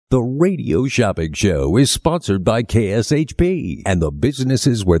The Radio Shopping Show is sponsored by KSHP and the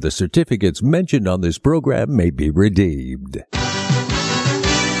businesses where the certificates mentioned on this program may be redeemed.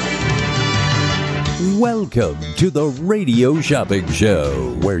 Welcome to the Radio Shopping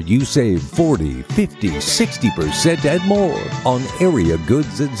Show, where you save 40, 50, 60% and more on area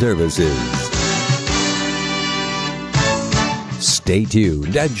goods and services. Stay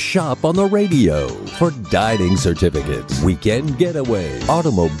tuned and shop on the radio for dining certificates, weekend getaway,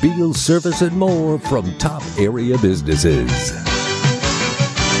 automobile service, and more from top area businesses.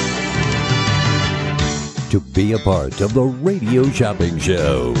 To be a part of the Radio Shopping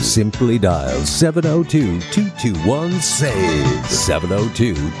Show, simply dial 702-221-SAVE,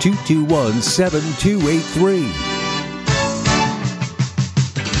 702-221-7283.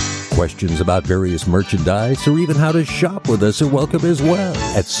 Questions about various merchandise or even how to shop with us are welcome as well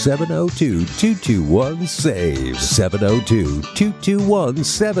at 702-221-SAVE,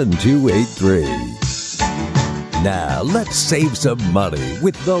 702-221-7283. Now, let's save some money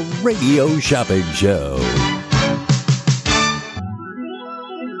with the Radio Shopping Show.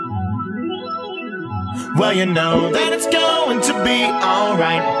 Well, you know that it's going to be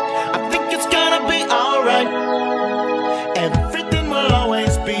alright. I think it's gonna be alright. Everything will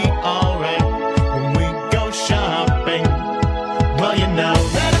always be alright when we go shopping. Well, you know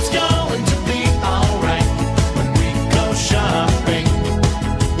that it's going to be alright when we go shopping.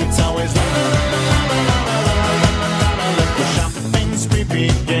 It's always let the shopping spree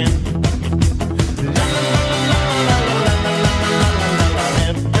begin.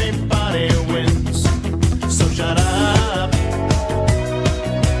 Everybody wins, so shut up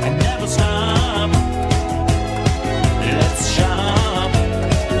and never stop. Let's shop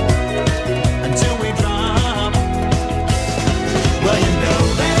until we drop. Well, you know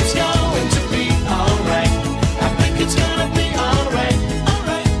that it's going to be alright. I think it's gonna be alright,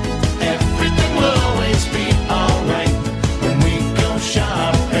 alright. Everything will always be alright when we go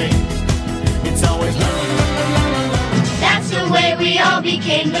shopping. It's always That's the way we all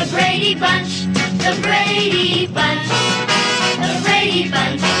became the Brady Bunch. The Brady Bunch. The Brady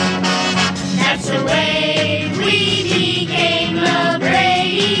Bunch. That's the way we became the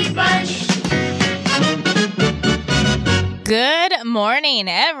Brady Bunch. Good morning,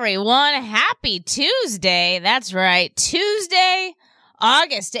 everyone. Happy Tuesday. That's right. Tuesday,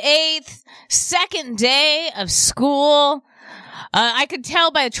 August 8th, second day of school. I could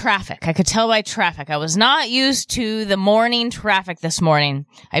tell by traffic. I was not used to the morning traffic this morning.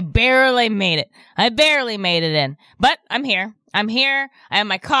 I barely made it in. But I'm here. I have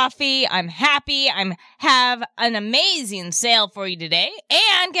my coffee. I'm happy. Have an amazing sale for you today.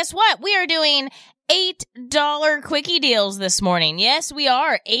 And guess what? We are doing $8 quickie deals this morning. Yes, we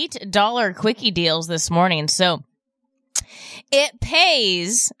are. $8 quickie deals this morning. So it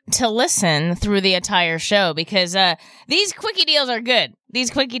pays to listen through the entire show because these quickie deals are good.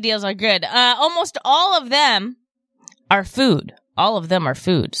 Almost all of them are food.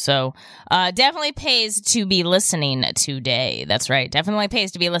 So definitely pays to be listening today. That's right. Definitely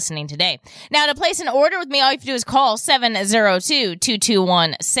pays to be listening today. Now, to place an order with me, all you have to do is call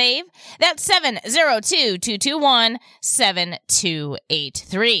 702-221-SAVE. That's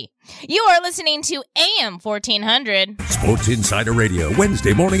 702-221-7283. You are listening to AM 1400. Sports Insider Radio,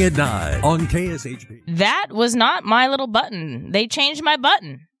 Wednesday morning at 9 on KSHP. That was not my little button. They changed my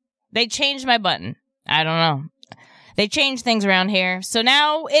button. I don't know. They changed things around here. So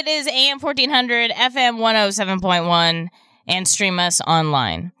now it is AM 1400, FM 107.1, and stream us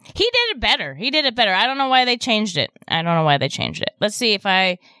online. He did it better. I don't know why they changed it. Let's see if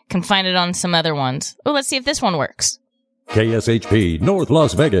I can find it on some other ones. Oh, let's see if this one works. KSHP, North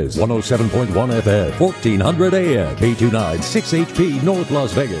Las Vegas, 107.1 FM, 1400 AM, K29 6HP, North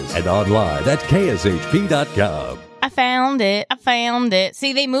Las Vegas, and online at kshp.com. I found it.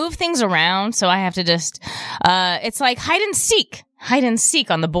 See, they move things around, so I have to just, it's like hide and seek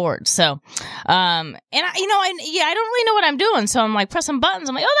on the board. So, and I don't really know what I'm doing. So I'm like pressing buttons.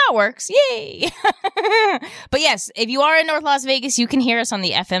 I'm like, oh, that works. Yay. But yes, if you are in North Las Vegas, you can hear us on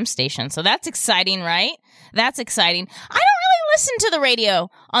the FM station. So that's exciting, right? That's exciting. I don't really listen to the radio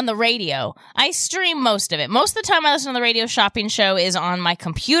on the radio. I stream most of it. Most of the time I listen to the Radio Shopping Show is on my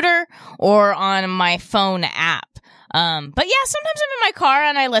computer or on my phone app. But yeah, sometimes I'm in my car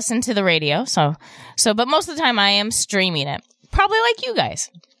and I listen to the radio. But most of the time I am streaming it. Probably like you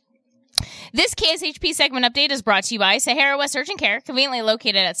guys. This KSHP segment update is brought to you by Sahara West Urgent Care, conveniently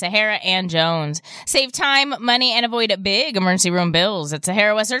located at Sahara and Jones. Save time, money, and avoid big emergency room bills at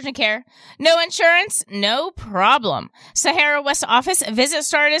Sahara West Urgent Care. No insurance? No problem. Sahara West office visit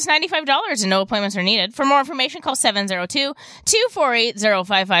start is $95 and no appointments are needed. For more information, call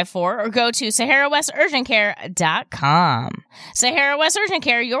 702-248-0554 or go to SaharaWestUrgentCare.com. Sahara West Urgent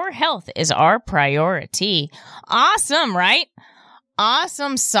Care, your health is our priority. Awesome, right?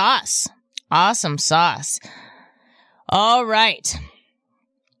 Awesome sauce. Awesome sauce. All right.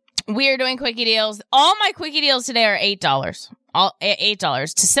 We are doing quickie deals. All my quickie deals today are $8. All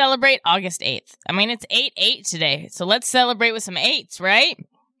 $8 to celebrate August 8th. I mean, it's 8/8 today, so let's celebrate with some 8s, right?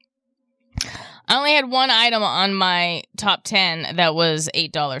 I only had one item on my top 10 that was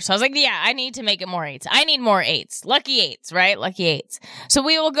 $8. So I was like, yeah, I need to make it more 8s. I need more 8s. Lucky 8s, right? Lucky 8s. So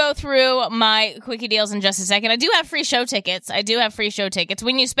we will go through my quickie deals in just a second. I do have free show tickets.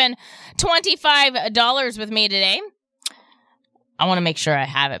 When you spend $25 with me today, I want to make sure I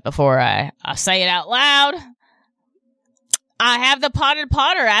have it before I say it out loud. I have the Potted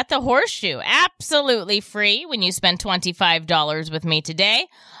Potter at the Horseshoe. Absolutely free when you spend $25 with me today.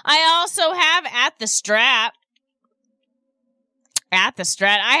 I also have at the Strat, I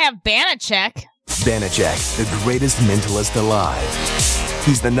have Banachek. Banachek, the greatest mentalist alive.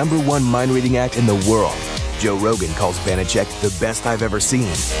 He's the #1 mind reading act in the world. Joe Rogan calls Banachek the best I've ever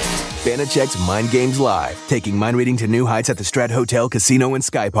seen. Banachek's Mind Games Live, taking mind reading to new heights at the Strat Hotel, Casino, and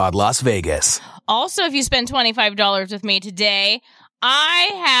Skypod, Las Vegas. Also, if you spend $25 with me today, I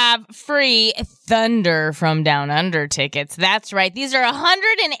have free Thunder from Down Under tickets. That's right. These are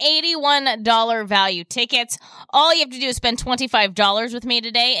 $181 value tickets. All you have to do is spend $25 with me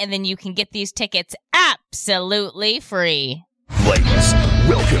today, and then you can get these tickets absolutely free. Ladies,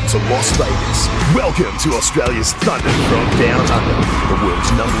 welcome to Las Vegas. Welcome to Australia's Thunder from Down Under. The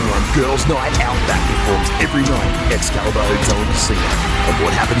world's #1 girls' night out that performs every night at Excalibur Hotel and Casino. And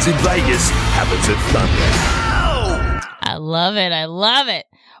what happens in Vegas happens at Thunder. I love it. I love it.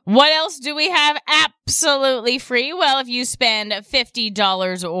 What else do we have absolutely free? Well, if you spend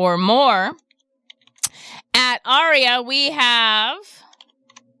 $50 or more at Aria, we have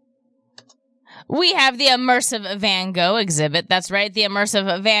the Immersive Van Gogh exhibit. That's right, the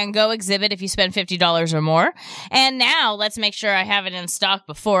Immersive Van Gogh exhibit if you spend $50 or more. And now, let's make sure I have it in stock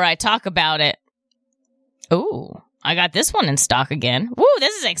before I talk about it. Ooh, I got this one in stock again. Woo,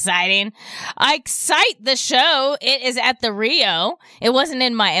 this is exciting. I Excite the Show. It is at the Rio. It wasn't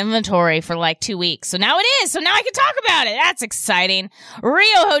in my inventory for like 2 weeks. So now it is. So now I can talk about it. That's exciting.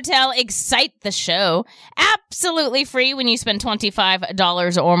 Rio Hotel, Excite the Show. Absolutely free when you spend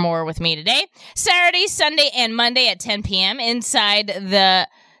 $25 or more with me today. Saturday, Sunday, and Monday at 10 p.m. inside the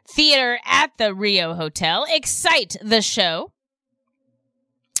theater at the Rio Hotel. Excite the Show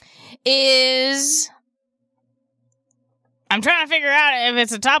is... I'm trying to figure out if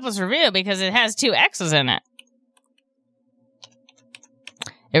it's a topless review because it has 2 X's in it.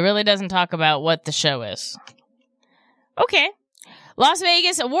 It really doesn't talk about what the show is. Okay. Las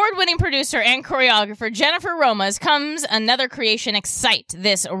Vegas award-winning producer and choreographer Jennifer Romas comes another creation, Excite.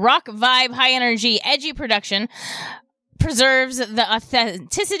 This rock vibe, high-energy, edgy production preserves the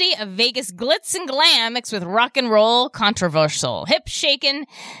authenticity of Vegas glitz and glam mixed with rock and roll, controversial, hip-shaken,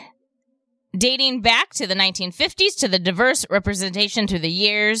 dating back to the 1950s to the diverse representation through the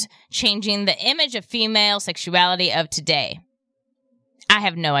years, changing the image of female sexuality of today. I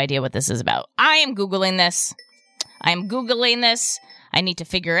have no idea what this is about. I am Googling this. I need to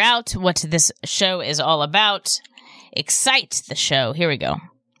figure out what this show is all about. Excite the Show. Here we go.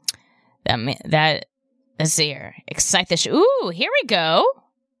 Let's see here. Excite the Show. Ooh, here we go.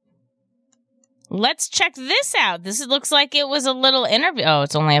 Let's check this out. This looks like it was a little interview. Oh,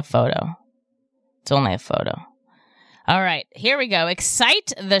 it's only a photo. All right, here we go.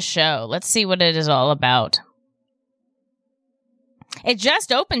 Excite the Show. Let's see what it is all about. It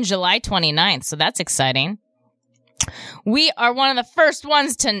just opened July 29th, so that's exciting. We are one of the first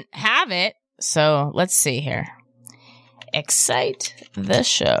ones to have it, so let's see here. Excite the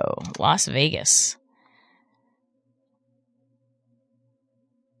Show, Las Vegas.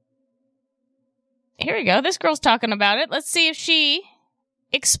 Here we go. This girl's talking about it. Let's see if she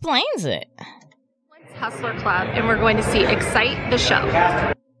explains it. Hustler Club, and we're going to see Excite the Show.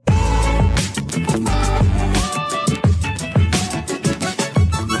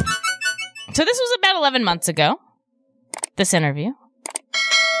 So this was about 11 months ago, this interview.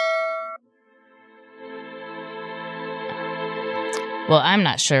 Well, I'm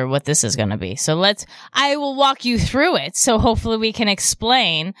not sure what this is going to be. So I will walk you through it. So hopefully we can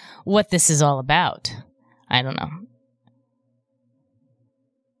explain what this is all about. I don't know.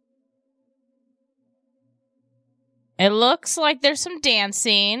 It looks like there's some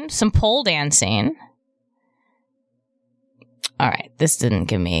dancing, some pole dancing. All right, this didn't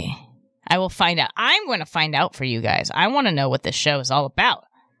give me... I will find out. I'm going to find out for you guys. I want to know what this show is all about.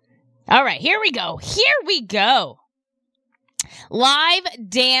 All right, here we go. Here we go. Live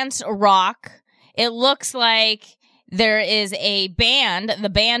dance rock. It looks like there is a band. The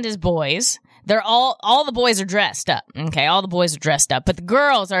band is boys. They're all the boys are dressed up. Okay, all the boys are dressed up, but the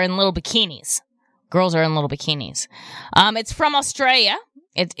girls are in little bikinis. Girls are in little bikinis. It's from Australia.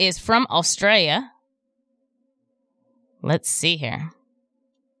 It is from Australia. Let's see here.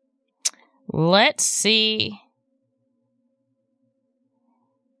 Let's see.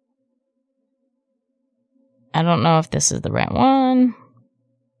 I don't know if this is the right one.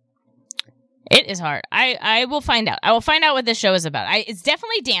 It is hard. I will find out. I will find out what this show is about. It's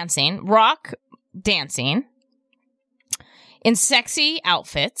definitely dancing. Rock dancing. In sexy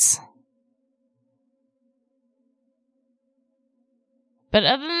outfits. But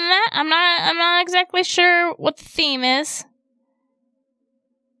other than that, I'm not exactly sure what the theme is.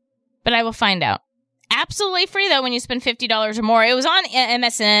 But I will find out. Absolutely free, though, when you spend $50 or more. It was on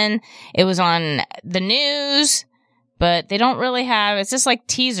MSN. It was on the news. But they don't really have... It's just like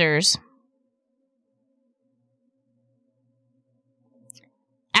teasers.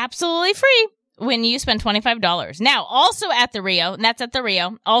 Absolutely free when you spend $25. Now, also at the Rio. And that's at the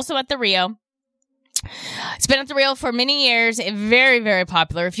Rio. Also at the Rio. It's been at the Rio for many years. Very, very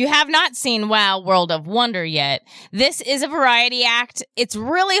popular. If you have not seen Wow World of Wonder yet, this is a variety act. It's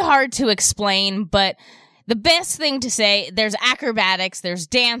really hard to explain, but the best thing to say, there's acrobatics, there's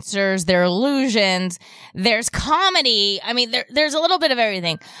dancers, there are illusions, there's comedy. I mean, there's a little bit of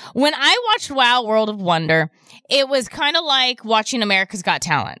everything. When I watched Wow World of Wonder, it was kind of like watching America's Got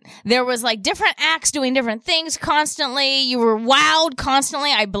Talent. There was like different acts doing different things constantly. You were wowed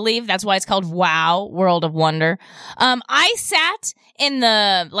constantly. I believe that's why it's called Wow World of Wonder. I sat in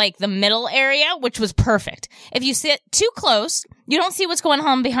the middle area, which was perfect. If you sit too close, you don't see what's going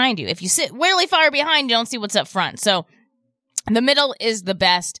on behind you. If you sit really far behind, you don't see what's up front. So the middle is the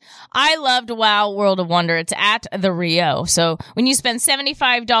best. I loved Wow World of Wonder. It's at the Rio. So when you spend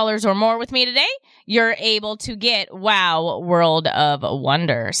 $75 or more with me today, you're able to get Wow World of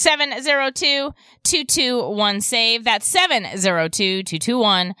Wonder. 702-221-SAVE. That's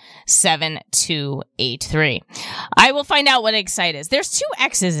 702-221-7283. I will find out what Excite is. There's 2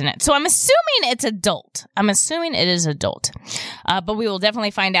 X's in it, so I'm assuming it's adult. I'm assuming it is adult. But we will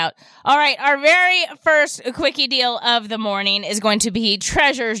definitely find out. All right, our very first quickie deal of the morning is going to be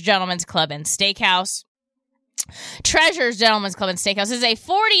Treasures Gentlemen's Club and Steakhouse. Treasures Gentlemen's Club and Steakhouse is a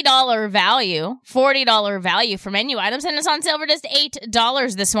 $40 value for menu items, and it's on sale for just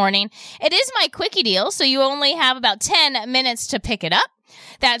 $8 this morning. It is my quickie deal, so you only have about 10 minutes to pick it up.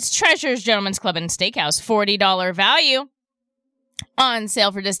 That's Treasures Gentlemen's Club and Steakhouse, $40 value. On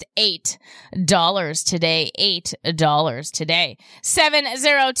sale for just $8 today. $8 today.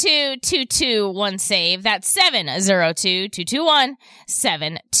 702-221-SAVE. That's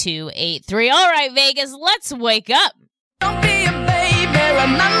 702-221-7283. All right, Vegas, let's wake up. Don't be a baby,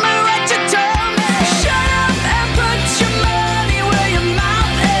 remember what you told me. Shut up and put your money where your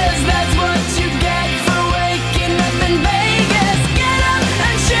mouth is. That's what you get for waking up in Vegas. Get up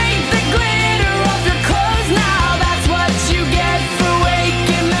and shake the glitter off your clothes now. That's what you get for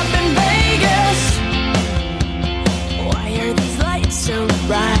waking up in Vegas. Why are these lights so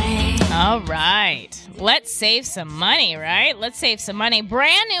bright? All right. Let's save some money, right? Let's save some money.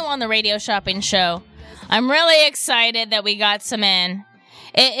 Brand new on the Radio Shopping Show. I'm really excited that we got some in.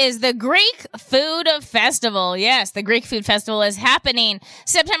 It is the Greek Food Festival. Yes, the Greek Food Festival is happening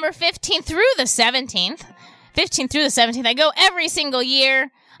September 15th through the 17th. 15th through the 17th. I go every single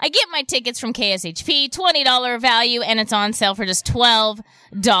year. I get my tickets from KSHP, $20 value, and it's on sale for just $12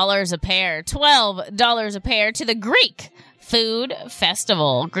 a pair. $12 a pair to the Greek Food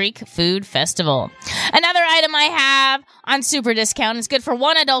Festival. Greek Food Festival. Another item I have on super discount, it's good for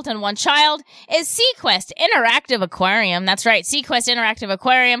one adult and one child, is SeaQuest Interactive Aquarium. That's right, SeaQuest Interactive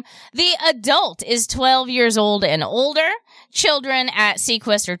Aquarium. The adult is 12 years old and older. Children at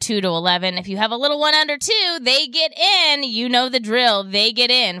SeaQuest are 2 to 11. If you have a little one under 2, they get in. You know the drill. They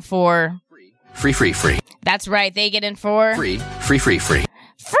get in for... Free. That's right, they get in for... Free.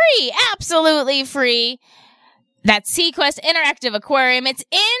 Free, absolutely free. That's SeaQuest Interactive Aquarium. It's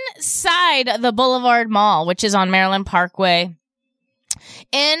inside the Boulevard Mall, which is on Maryland Parkway.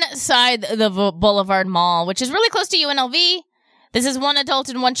 Inside the Boulevard Mall, which is really close to UNLV. This is one adult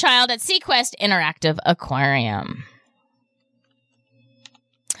and one child at SeaQuest Interactive Aquarium.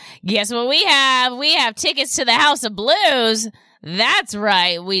 Guess what we have? We have tickets to the House of Blues. That's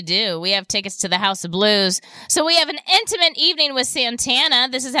right, we do. We have tickets to the House of Blues. So we have an intimate evening with Santana.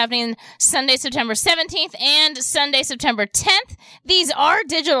 This is happening Sunday, September 17th and Sunday, September 10th. These are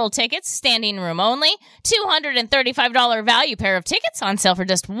digital tickets, standing room only. $235 value pair of tickets on sale for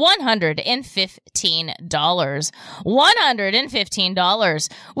just $115. $115.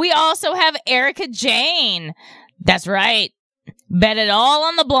 We also have Erica Jane. That's right. Bet it all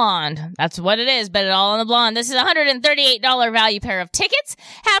on the blonde. That's what it is. Bet it all on the blonde. This is a $138 value pair of tickets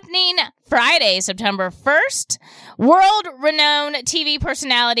happening Friday, September 1st. World-renowned TV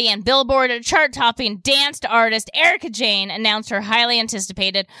personality and Billboard chart-topping dance artist Erica Jane announced her highly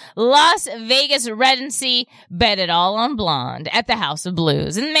anticipated Las Vegas residency, Bet It All on Blonde, at the House of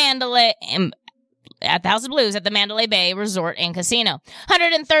Blues in Mandalay. At the House of Blues at the Mandalay Bay Resort and Casino.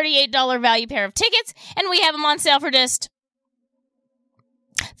 $138 value pair of tickets, and we have them on sale for just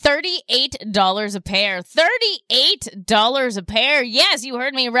 $38 a pair. $38 a pair. Yes, you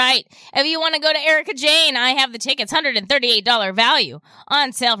heard me right. If you want to go to Erica Jane, I have the tickets. $138 value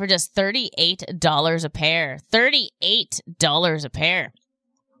on sale for just $38 a pair. $38 a pair.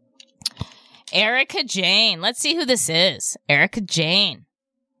 Erica Jane. Let's see who this is. Erica Jane.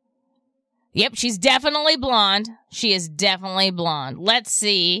 Yep, she's definitely blonde. She is definitely blonde. Let's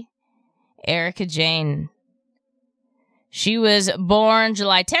see. Erica Jane. She was born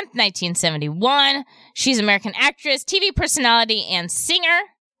July 10th, 1971. She's an American actress, TV personality, and singer.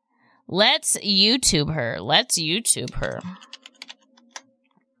 Let's YouTube her.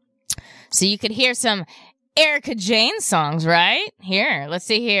 So you could hear some Erica Jane songs, right? Here, let's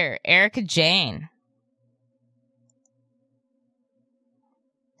see here. Erica Jane.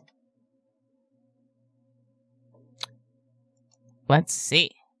 Let's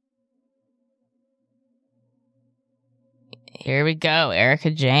see. Here we go,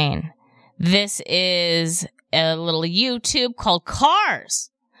 Erica Jane. This is a little YouTube called Cars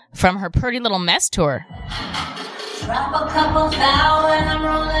from her Pretty Little Mess tour. Drop a couple thou when I'm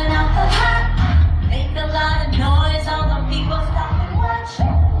rolling out the hot. Make a lot of noise, all the people stop and watch.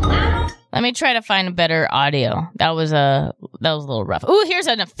 Let me try to find a better audio. That was a little rough. Ooh, here's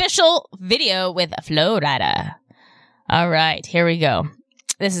an official video with Flo Rida. All right, here we go.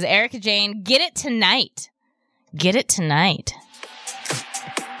 This is Erica Jane. Get it tonight. Get it tonight.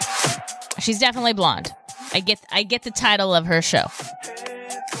 She's definitely blonde. I get the title of her show.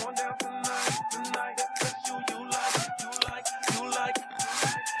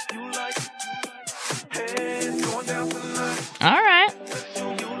 All right.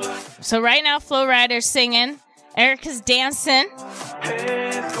 So right now, Flo Rida's singing. Erica's dancing.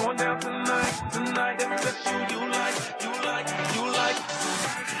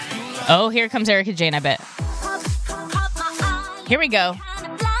 Oh, here comes Erica Jane, I bet. Here we go.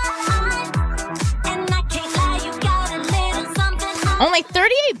 Only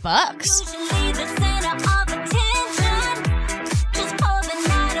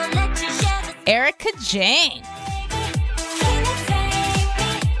 $38. Erica Jane.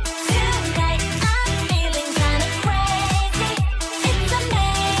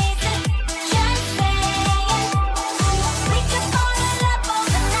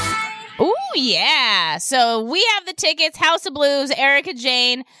 Yeah, so we have the tickets, House of Blues, Erica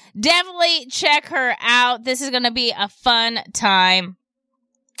Jane. Definitely check her out. This is going to be a fun time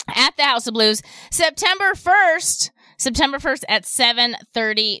at the House of Blues. September 1st at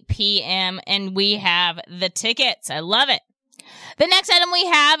 7:30 p.m. and we have the tickets. I love it. The next item we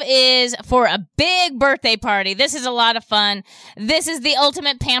have is for a big birthday party. This is a lot of fun. This is the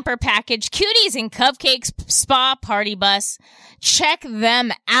Ultimate Pamper Package, Cuties and Cupcakes Spa Party Bus. Check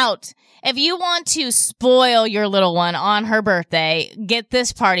them out. If you want to spoil your little one on her birthday, get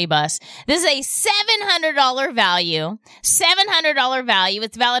this party bus. This is a $700 value. $700 value.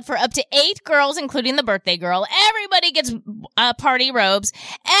 It's valid for up to 8 girls, including the birthday girl. Everybody gets party robes.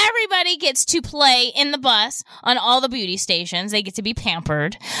 Everybody gets to play in the bus on all the beauty stations. They get to be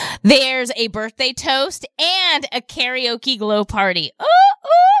pampered. There's a birthday toast and a karaoke glow party. Ooh, ooh.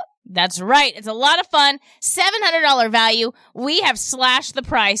 That's right. It's a lot of fun. $700 value. We have slashed the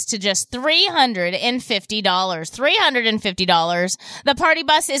price to just $350. $350. The party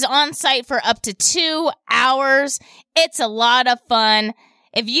bus is on site for up to 2 hours. It's a lot of fun.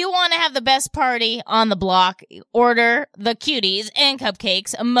 If you want to have the best party on the block, order the Cuties and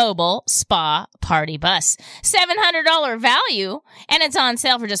Cupcakes Mobile Spa Party Bus. $700 value, and it's on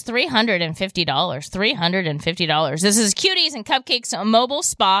sale for just $350. $350. This is Cuties and Cupcakes Mobile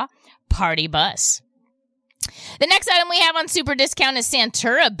Spa Party Bus. The next item we have on super discount is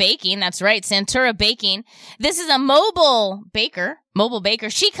Santura Baking. That's right, Santura Baking. This is a mobile baker mobile baker.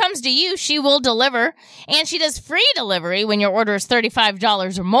 She comes to you. She will deliver, and she does free delivery when your order is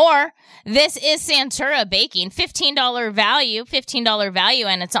 $35 or more. This is Santura Baking, $15 value,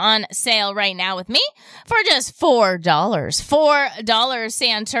 and it's on sale right now with me for just $4. $4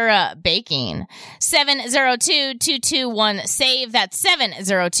 Santura Baking. 702-221-SAVE. That's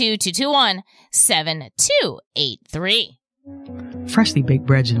 702-221-7283. Freshly baked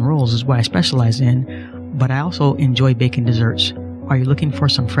breads and rolls is what I specialize in, but I also enjoy baking desserts. Are you looking for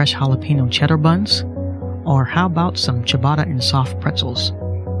some fresh jalapeno cheddar buns? Or how about some ciabatta and soft pretzels?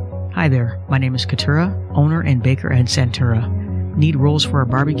 Hi there, my name is Katura, owner and baker at Santura. Need rolls for a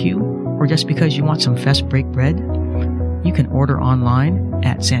barbecue? Or just because you want some fresh baked bread? You can order online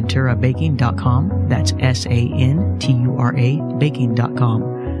at santurabaking.com. That's SANTURA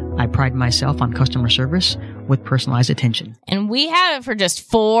baking.com. I pride myself on customer service with personalized attention. And we have it for just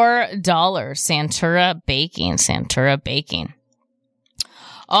 $4. Santura Baking.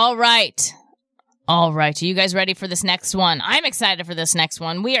 All right. Are you guys ready for this next one? I'm excited for this next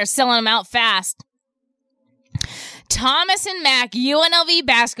one. We are selling them out fast. Thomas and Mack UNLV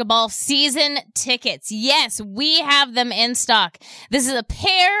basketball season tickets. Yes, we have them in stock. This is a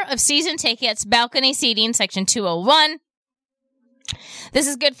pair of season tickets, balcony seating, section 201. This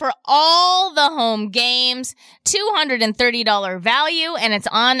is good for all the home games, $230 value, and it's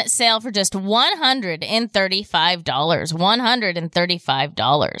on sale for just $135.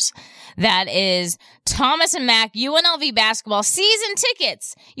 $135. That is Thomas and Mack UNLV basketball season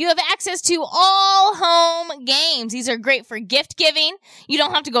tickets. You have access to all home games. These are great for gift giving. You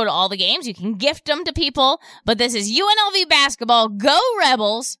don't have to go to all the games. You can gift them to people, but this is UNLV basketball. Go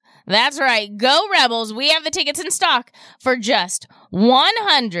Rebels. That's right. Go Rebels. We have the tickets in stock for just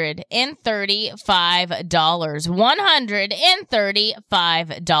 $135.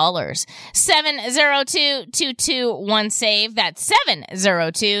 $135. 702-221-SAVE. That's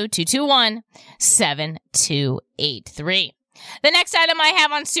 702-221-7283. The next item I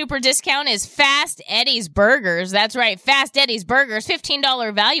have on super discount is Fast Eddie's Burgers. That's right, Fast Eddie's Burgers,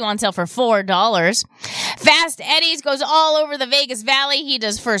 $15 value on sale for $4. Fast Eddie's goes all over the Vegas Valley. He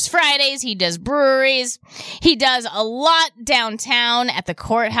does First Fridays. He does breweries. He does a lot downtown at the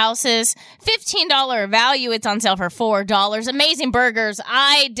courthouses. $15 value. It's on sale for $4. Amazing burgers.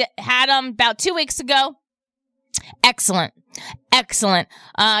 I had them about 2 weeks ago. Excellent.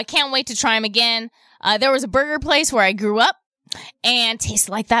 Can't wait to try them again. There was a burger place where I grew up and tasted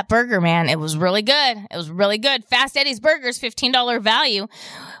like that burger, man. It was really good. Fast Eddie's Burgers, $15 value.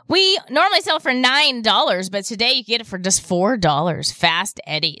 We normally sell for $9, but today you get it for just $4. Fast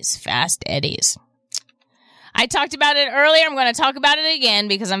Eddie's. I talked about it earlier. I'm going to talk about it again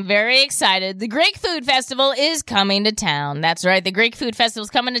because I'm very excited. The Greek Food Festival is coming to town. That's right. The Greek Food Festival is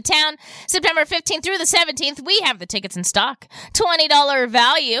coming to town September 15th through the 17th. We have the tickets in stock. $20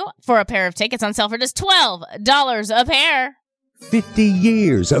 value for a pair of tickets on sale for just $12 a pair. 50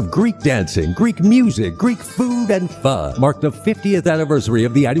 years of Greek dancing, Greek music, Greek food, and fun mark the 50th anniversary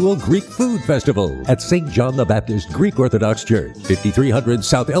of the annual Greek Food Festival at St. John the Baptist Greek Orthodox Church, 5300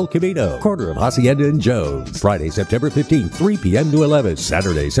 South El Camino, corner of Hacienda and Jones. Friday, September 15th, 3 p.m. to 11.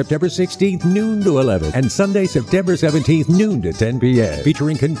 Saturday, September 16th, noon to 11. And Sunday, September 17th, noon to 10 p.m.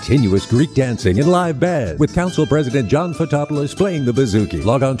 Featuring continuous Greek dancing and live band with Council President John Fotopoulos playing the bouzouki.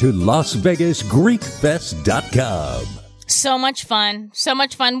 Log on to LasVegasGreekFest.com. So much fun.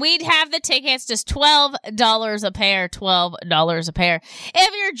 We'd have the tickets just $12 a pair.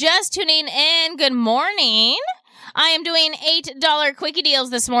 If you're just tuning in, good morning. I am doing $8 quickie deals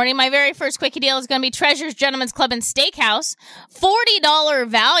this morning. My very first quickie deal is going to be Treasures Gentlemen's Club and Steakhouse. $40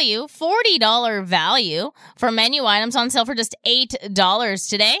 value for menu items on sale for just $8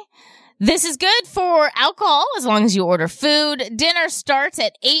 today. This is good for alcohol as long as you order food. Dinner starts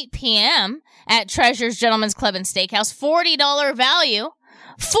at 8 p.m. at Treasures Gentlemen's Club and Steakhouse. $40 value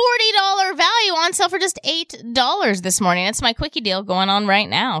on sale for just $8 this morning. That's my quickie deal going on right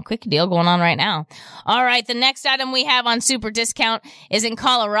now. All right, the next item we have on super discount is in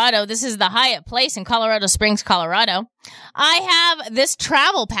Colorado. This is the Hyatt Place in Colorado Springs, Colorado. I have this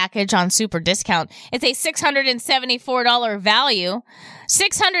travel package on super discount. It's a $674 value.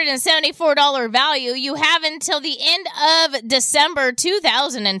 $674 value. You have until the end of December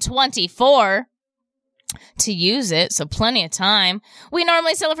 2024 to use it, so plenty of time. We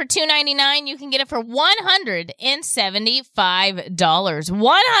normally sell it for $299. You can get it for $175.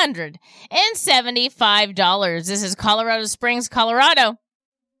 $175. This is Colorado Springs, Colorado.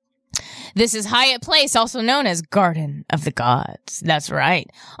 This is Hyatt Place, also known as Garden of the Gods. That's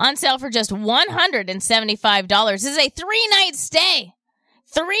right. On sale for just $175. This is a 3-night stay.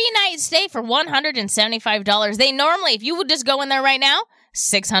 3-night stay for $175. They normally, if you would just go in there right now,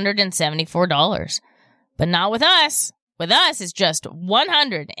 $674. But not with us. With us, it's just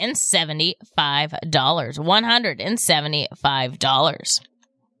 $175. $175.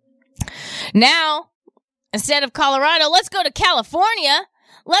 Now, instead of Colorado, let's go to California.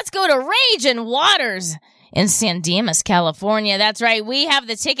 Let's go to Raging Waters in San Dimas, California. That's right. We have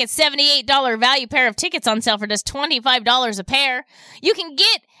the tickets, $78 value pair of tickets on sale for just $25 a pair. You can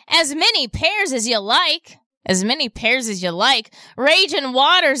get as many pairs as you like. Raging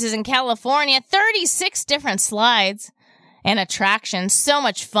Waters is in California. 36 different slides and attractions. So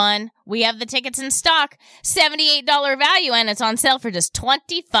much fun. We have the tickets in stock. $78 value, and it's on sale for just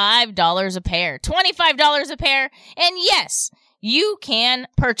 $25 a pair. $25 a pair. And yes, you can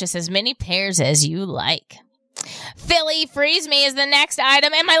purchase as many pairs as you like. Philly Freeze Me is the next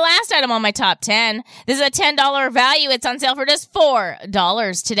item, and my last item on my top 10. This is a $10 value. It's on sale for just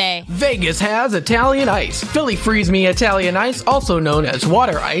 $4 today. Vegas has Italian Ice. Philly Freeze Me Italian Ice, also known as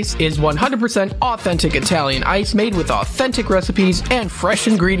water ice, is 100% authentic Italian ice made with authentic recipes and fresh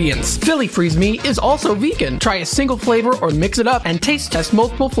ingredients. Philly Freeze Me is also vegan. Try a single flavor or mix it up and taste test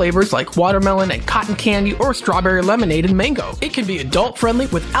multiple flavors like watermelon and cotton candy or strawberry lemonade and mango. It can be adult friendly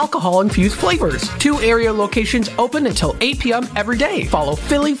with alcohol infused flavors. 2 area locations open until 8 p.m. every day. Follow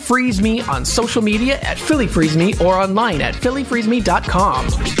Philly Freeze Me on social media at Philly Freeze Me or online at phillyfreezeme.com.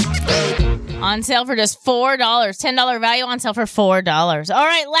 On sale for just $4. $10 value on sale for $4. All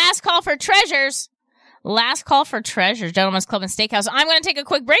right, last call for treasures. Last call for treasures, Gentlemen's Club and Steakhouse. I'm going to take a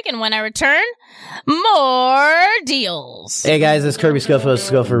quick break, and when I return, more deals. Hey guys, it's Kirby Schofield,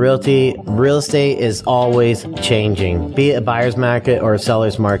 Schofield Realty. Real estate is always changing. Be it a buyer's market or a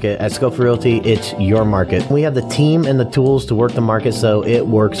seller's market, at Schofield Realty, it's your market. We have the team and the tools to work the market so it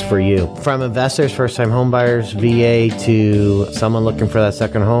works for you. From investors, first-time home buyers, VA, to someone looking for that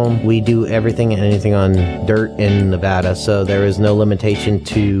second home, we do everything and anything on dirt in Nevada, so there is no limitation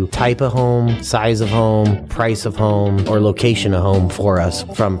to type of home, size of home, price of home, or location of home for us.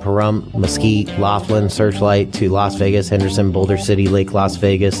 From Pahrump, Mesquite, Laughlin, Searchlight to Las Vegas, Henderson, Boulder City, Lake Las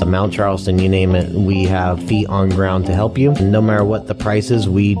Vegas, Mount Charleston, you name it, we have feet on ground to help you. No matter what the price is,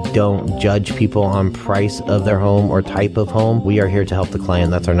 we don't judge people on price of their home or type of home. We are here to help the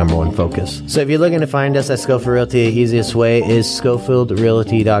client. That's our number one focus. So if you're looking to find us at Schofield Realty, the easiest way is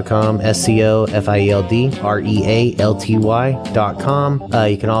SchofieldRealty.com,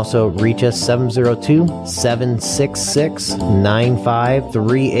 SchofieldRealty.com. You can also reach us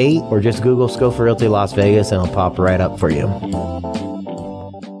 702-766-9538 or just Google Schofield Realty Las Vegas and it'll pop right up for you.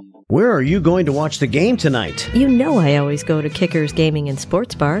 Where are you going to watch the game tonight? You know I always go to Kickers Gaming and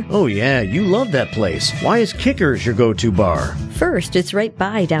Sports Bar. Oh yeah, you love that place. Why is Kickers your go-to bar? First, it's right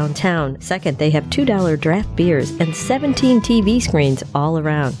by downtown. Second, they have $2 draft beers and 17 TV screens all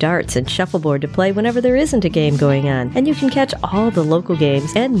around. Darts and shuffleboard to play whenever there isn't a game going on. And you can catch all the local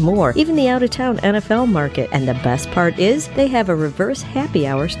games and more, even the out-of-town NFL market. And the best part is, they have a reverse happy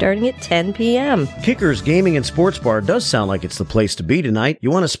hour starting at 10 p.m. Kickers Gaming and Sports Bar does sound like it's the place to be tonight.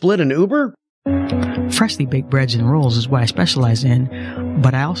 You want to split an Uber? Freshly baked breads and rolls is what I specialize in,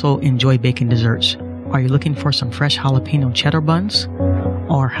 but I also enjoy baking desserts. Are you looking for some fresh jalapeno cheddar buns?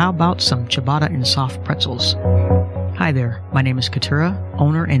 Or how about some ciabatta and soft pretzels? Hi there, my name is Katura,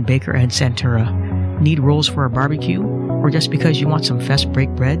 owner and baker at Santura. Need rolls for a barbecue? Or just because you want some fresh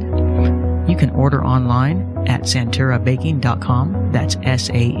baked bread? You can order online at santurabaking.com. That's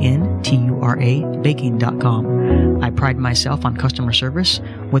SANTURA baking.com. I pride myself on customer service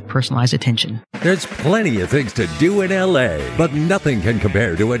with personalized attention. There's plenty of things to do in LA, but nothing can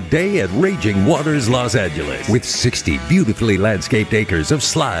compare to a day at Raging Waters Los Angeles. With 60 beautifully landscaped acres of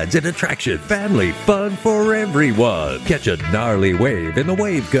slides and attraction, family fun for everyone. Catch a gnarly wave in the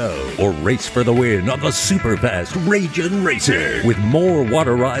Wave Go, or race for the win on the super fast Raging Racer. With more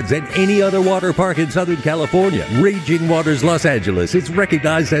water rides than any other water park in Southern California, Raging Waters Los Angeles is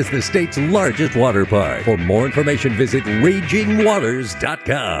recognized as the state's largest water park. For more information, visit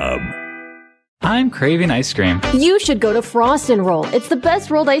RagingWaters.com. I'm craving ice cream. You should go to Frost and Roll. It's the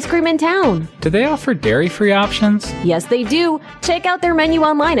best rolled ice cream in town. Do they offer dairy-free options? Yes, they do. Check out their menu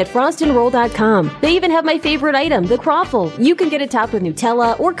online at frostandroll.com. They even have my favorite item, the croffle. You can get it topped with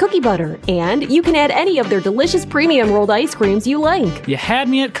Nutella or cookie butter. And you can add any of their delicious premium rolled ice creams you like. You had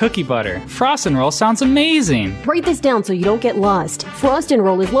me at cookie butter. Frost and Roll sounds amazing. Write this down so you don't get lost. Frost and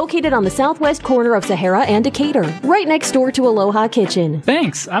Roll is located on the southwest corner of Sahara and Decatur, right next door to Aloha Kitchen.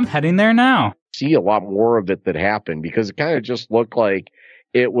 Thanks. I'm heading there now. See a lot more of it that happened because it kind of just looked like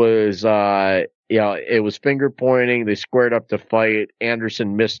it was, it was finger pointing. They squared up to fight.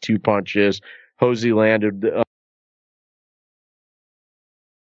 Anderson missed 2 punches. Hosey landed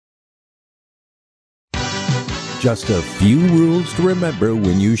Just a few rules to remember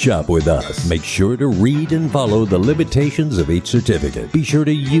when you shop with us. Make sure to read and follow the limitations of each certificate. Be sure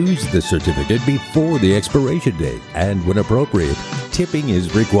to use the certificate before the expiration date. And when appropriate, tipping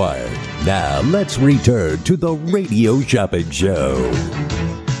is required. Now, let's return to the Radio Shopping Show.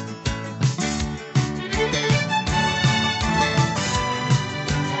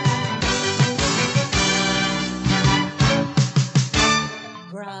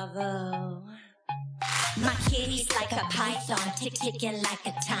 Ticking like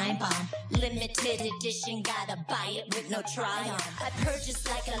a time bomb. Limited edition, gotta buy it with no try on. I purchase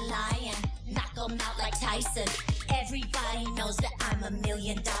like a lion, knock 'em out like Tyson. Everybody knows that I'm $1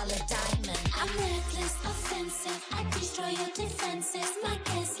 million diamond. I'm reckless, offensive, I destroy your defenses. My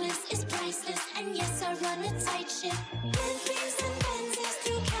guest list is priceless, and yes, I run a tight ship. Bentleys and Benzes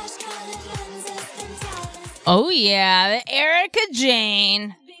through cash-colored lenses and talents. Oh yeah, the Erica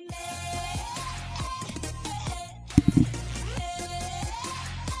Jane.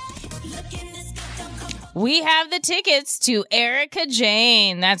 We have the tickets to Erica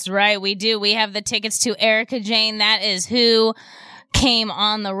Jane. That's right, we do. We have the tickets to Erica Jane. That is who came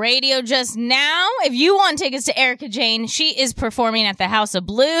on the radio just now. If you want tickets to Erica Jane, she is performing at the House of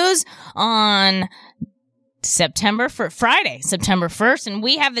Blues on Friday, September 1st, and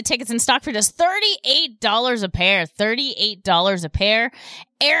we have the tickets in stock for just $38 a pair. $38 a pair.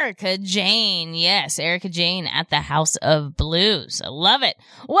 Erica Jane. Yes, Erica Jane at the House of Blues. I love it.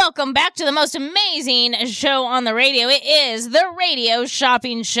 Welcome back to the most amazing show on the radio. It is the Radio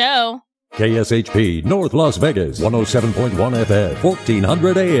Shopping Show. KSHP North Las Vegas, 107.1 FM,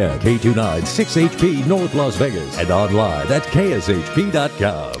 1400 AM, K29 6HP North Las Vegas, and online at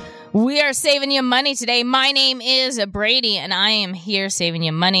kshp.com. We are saving you money today. My name is Brady, and I am here saving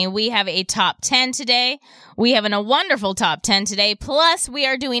you money. We have a top 10 today. We have a wonderful top 10 today. Plus, we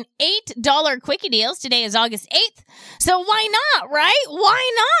are doing $8 quickie deals. Today is August 8th. So why not, right?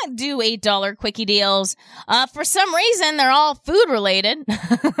 Why not do $8 quickie deals? For some reason, they're all food related.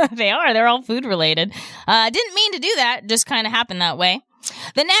 They are. They're all food related. Didn't mean to do that. Just kind of happened that way.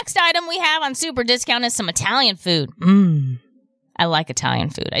 The next item we have on super discount is some Italian food. I like Italian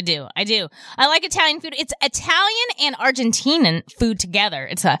food. I do. I like Italian food. It's Italian and Argentinian food together.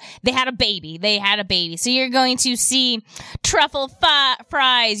 They had a baby. So you're going to see truffle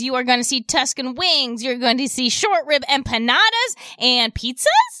fries. You are going to see Tuscan wings. You're going to see short rib empanadas and pizzas.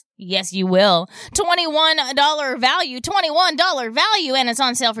 Yes, you will. $21 value, and it's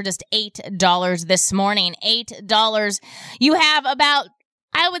on sale for just $8 this morning. $8. You have about,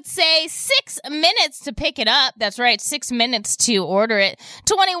 I would say, 6 minutes to pick it up. That's right, 6 minutes to order it.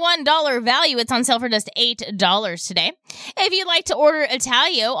 $21 value. It's on sale for just $8 today. If you'd like to order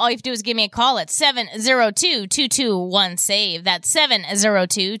Italio, all you have to do is give me a call at 702-221-SAVE. That's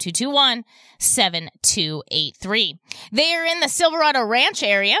 702-221-7283. They are in the Silverado Ranch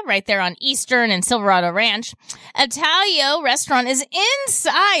area, right there on Eastern and Silverado Ranch. Italio restaurant is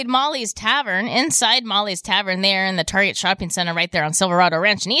inside Molly's Tavern. They're in the Target Shopping Center right there on Silverado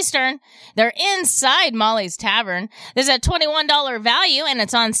Ranch and Eastern. They're inside Molly's Tavern. There's a $21 value, and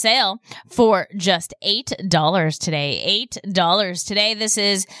it's on sale for just $8 today. $8 today. This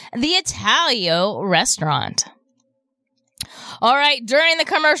is the Italio restaurant. All right, during the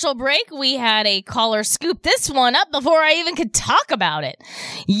commercial break, we had a caller scoop this one up before I even could talk about it.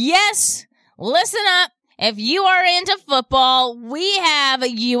 Yes, listen up. If you are into football, we have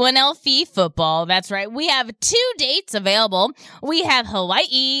UNLV football. That's right. We have 2 dates available. We have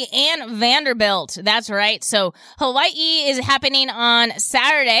Hawaii and Vanderbilt. That's right. So Hawaii is happening on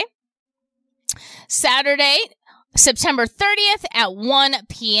Saturday, September 30th at 1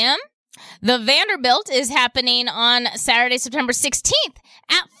 p.m. The Vanderbilt is happening on Saturday, September 16th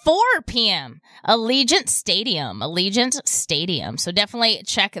at 4 p.m. Allegiant Stadium. So definitely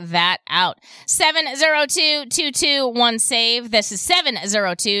check that out. 702-221-SAVE. This is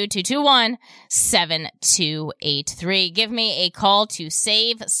 702-221-7283. Give me a call to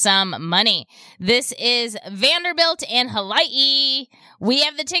save some money. This is Vanderbilt and Hawaii. We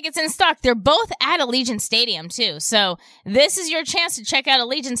have the tickets in stock. They're both at Allegiant Stadium, too. So this is your chance to check out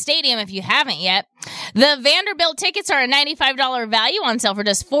Allegiant Stadium if you haven't yet. The Vanderbilt tickets are a $95 value, on sale for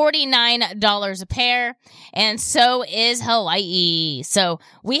just $49 a pair. And so is Hawaii. So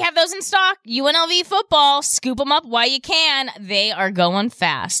we have those in stock. UNLV football. Scoop them up while you can. They are going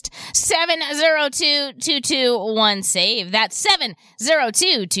fast. 702-221-SAVE. That's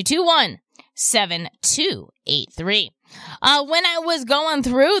 702-221-7283. When I was going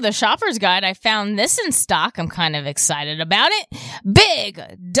through the shopper's guide, I found this in stock. I'm kind of excited about it. Big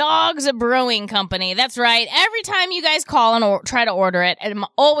Dogs Brewing Company. That's right. Every time you guys call and try to order it, I'm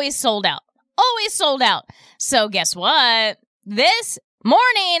always sold out. always sold out. So guess what? This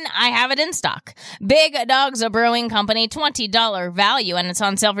morning, I have it in stock. Big Dogs Brewing Company, $20 value, and it's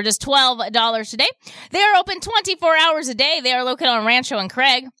on sale for just $12 today. They are open 24 hours a day. They are located on Rancho and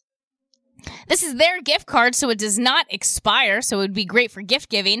Craig. This is their gift card, so it does not expire, so it would be great for gift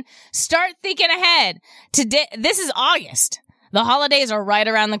giving. Start thinking ahead. Today, this is August. The holidays are right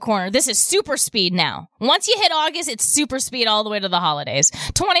around the corner. This is super speed now. Once you hit August, it's super speed all the way to the holidays.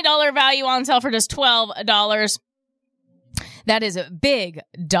 $20 value on sale for just $12. That is Big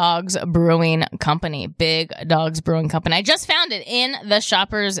Dogs Brewing Company. Big Dogs Brewing Company. I just found it in the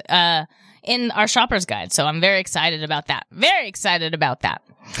shoppers, in our shopper's guide, so I'm very excited about that. Very excited about that.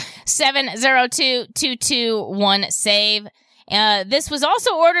 702-221-SAVE. This was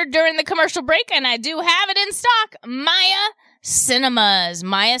also ordered during the commercial break, and I do have it in stock. Maya Cinemas.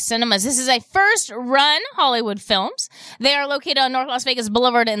 Maya Cinemas. This is a first-run Hollywood Films. They are located on North Las Vegas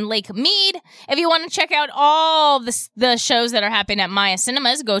Boulevard in Lake Mead. If you want to check out all the shows that are happening at Maya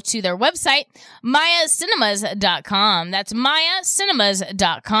Cinemas, go to their website, mayacinemas.com. That's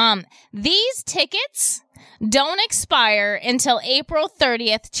mayacinemas.com. These tickets don't expire until April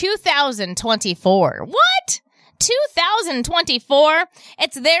 30th, 2024. What? 2024.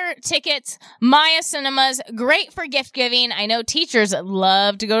 It's their tickets. Maya Cinemas, great for gift giving. I know teachers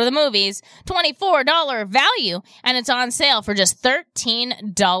love to go to the movies. $24 value, and it's on sale for just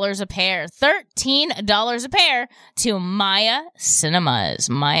 $13 a pair. $13 a pair to Maya Cinemas.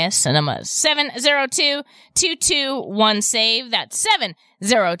 Maya Cinemas. 702-221-SAVE. That's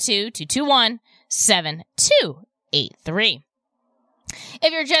 702-221-7283.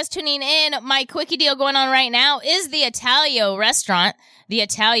 If you're just tuning in, my quickie deal going on right now is the Italio restaurant. The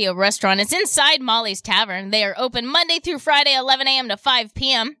Italio restaurant is inside Molly's Tavern. They are open Monday through Friday, 11 a.m. to 5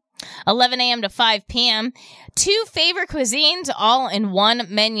 p.m. 11 a.m. to 5 p.m. Two favorite cuisines all in one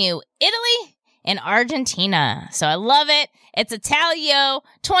menu. Italy and Argentina. So I love it. It's Italio,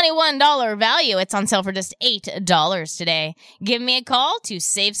 $21 value. It's on sale for just $8 today. Give me a call to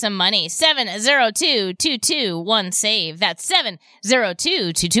save some money. 702-221-SAVE. That's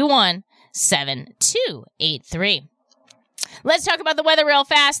 702-221-7283. Let's talk about the weather real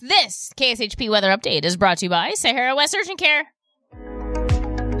fast. This KSHP weather update is brought to you by Sahara West Urgent Care.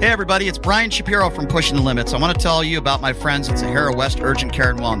 Hey everybody, it's Brian Shapiro from Pushing the Limits. I want to tell you about my friends at Sahara West Urgent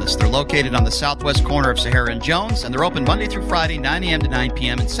Care and Wellness. They're located on the southwest corner of Sahara and Jones, and they're open Monday through Friday, 9 a.m. to 9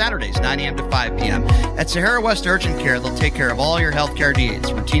 p.m., and Saturdays, 9 a.m. to 5 p.m. At Sahara West Urgent Care, they'll take care of all your healthcare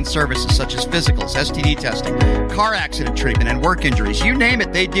needs, routine services such as physicals, STD testing, car accident treatment, and work injuries. You name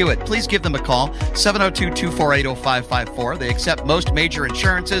it, they do it. Please give them a call, 702-248-0554. They accept most major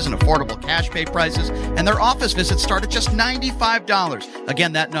insurances and affordable cash pay prices, and their office visits start at just $95.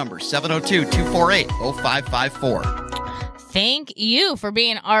 Again, that number, 702-248-0554. Thank you for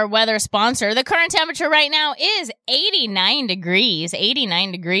being our weather sponsor. The current temperature right now is 89 degrees.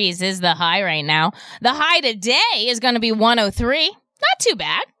 89 degrees is the high right now. The high today is going to be 103. Not too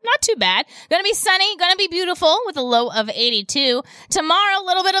bad. Not too bad. Going to be sunny. Going to be beautiful with a low of 82. Tomorrow, a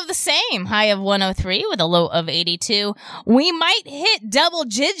little bit of the same. High of 103 with a low of 82. We might hit double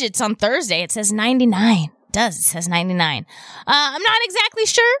digits on Thursday. It says 99. It says 99. I'm not exactly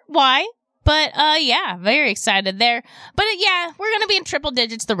sure why, but yeah, very excited there. But yeah, we're going to be in triple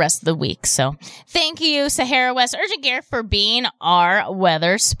digits the rest of the week. So thank you, Sahara West Urgent Care, for being our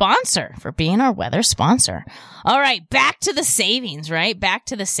weather sponsor. All right, back to the savings, right? Back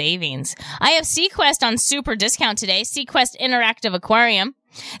to the savings. I have Sequest on super discount today. Sequest Interactive Aquarium.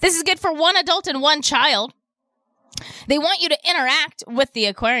 This is good for one adult and one child. They want you to interact with the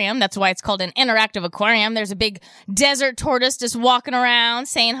aquarium. That's why it's called an interactive aquarium. There's a big desert tortoise just walking around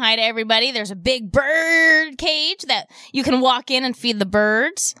saying hi to everybody. There's a big bird cage that you can walk in and feed the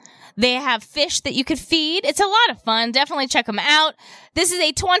birds. They have fish that you could feed. It's a lot of fun. Definitely check them out. This is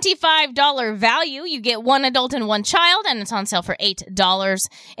a $25 value. You get one adult and one child, and it's on sale for $8.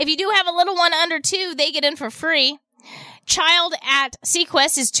 If you do have a little one under 2, they get in for free. Child at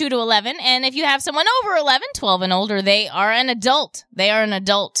Sequest is 2 to 11, and if you have someone over 11, 12 and older, they are an adult. They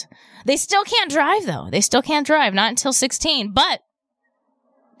still can't drive, though. They still can't drive, not until 16, but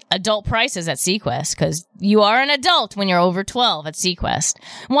adult prices at Sequest, because you are an adult when you're over 12 at Sequest.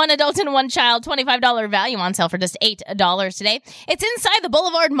 One adult and one child, $25 value on sale for just $8 today. It's inside the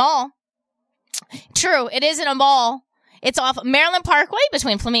Boulevard Mall. True, it is in a mall. It's off Maryland Parkway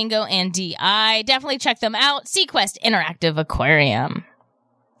between Flamingo and DI. Definitely check them out. Sequest Interactive Aquarium.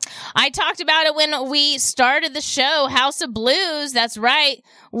 I talked about it when we started the show, House of Blues. That's right.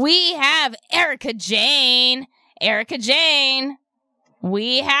 We have Erica Jane. Erica Jane.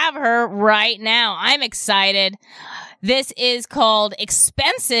 We have her right now. I'm excited. This is called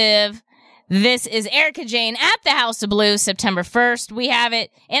Expensive. This is Erica Jane at the House of Blues, September 1st. We have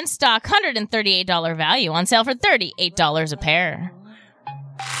it in stock, $138 value, on sale for $38 a pair.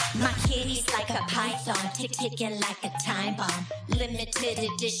 My kitty's like a python, ticking like a time bomb. Limited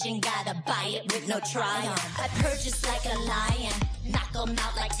edition, gotta buy it with no try-on. I purchase like a lion, knock 'em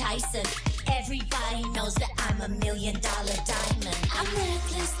out like Tyson. Everybody knows that I'm $1 million diamond. I'm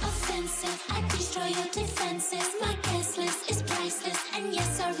reckless, offensive, I destroy your defenses. My guest list is priceless, and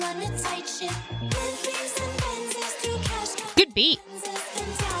yes, I run a tight ship. Bentleys and Benzes through cash. Good beat.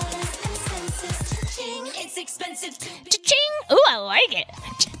 It's expensive to be. Cha-ching! Ooh, I like it.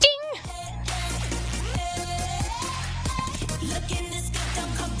 Cha-ching! Look in this cup,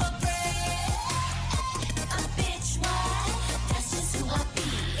 don't come for bread. A bitch, what? That's just who I be.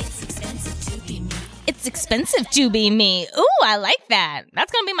 It's expensive to be me. It's expensive to be me. Ooh, I like that.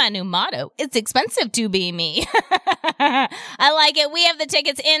 That's going to be my new motto. It's expensive to be me. I like it. We have the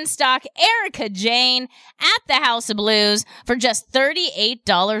tickets in stock. Erica Jane at the House of Blues for just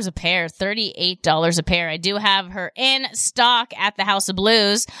 $38 a pair. $38 a pair. I do have her in stock at the House of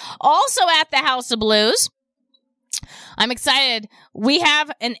Blues. Also at the House of Blues, I'm excited. We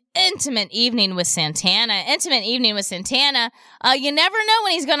have an intimate evening with Santana. You never know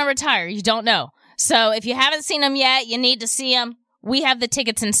when he's going to retire. You don't know. So if you haven't seen him yet, you need to see him. We have the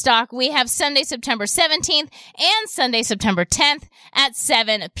tickets in stock. We have Sunday, September 17th and Sunday, September 10th at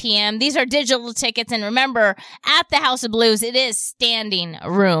 7 p.m. These are digital tickets. And remember, at the House of Blues, it is standing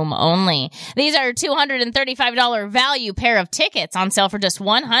room only. These are $235 value pair of tickets on sale for just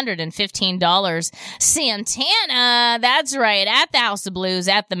 $115. Santana, that's right, at the House of Blues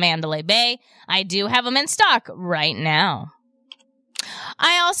at the Mandalay Bay. I do have them in stock right now.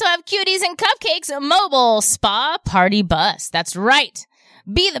 I also have Cuties and Cupcakes mobile spa party bus. That's right.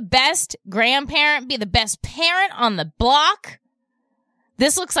 Be the best grandparent. Be the best parent on the block.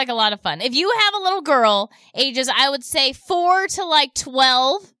 This looks like a lot of fun. If you have a little girl, ages, I would say 4 to like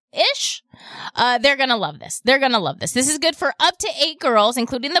 12-ish, they're going to love this. This is good for up to 8 girls,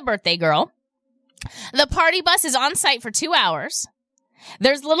 including the birthday girl. The party bus is on site for 2 hours.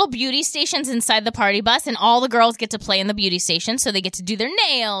 There's little beauty stations inside the party bus, and all the girls get to play in the beauty station, so they get to do their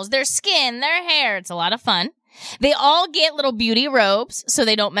nails, their skin, their hair. It's a lot of fun. They all get little beauty robes, so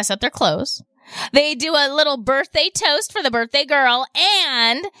they don't mess up their clothes. They do a little birthday toast for the birthday girl,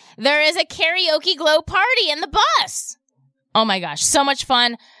 and there is a karaoke glow party in the bus. Oh my gosh, so much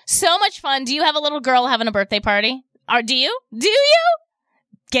fun. So much fun. Do you have a little girl having a birthday party? Or do you? Do you?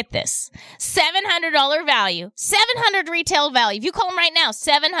 Get this. $700 value. $700 retail value. If you call them right now,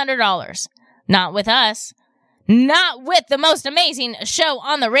 $700. Not with us. Not with the most amazing show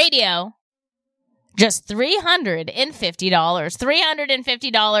on the radio. Just $350.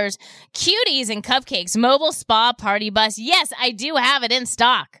 $350. Cuties and Cupcakes mobile spa party bus. Yes, I do have it in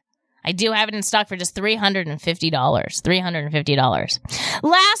stock. I do have it in stock for just $350. $350.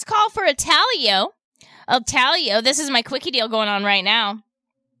 Last call for Italio. Italio, this is my quickie deal going on right now.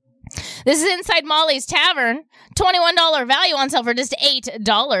 This is inside Molly's Tavern. $21 value on sale for just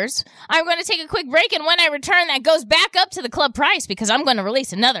 $8. I'm going to take a quick break, and when I return, that goes back up to the club price because I'm going to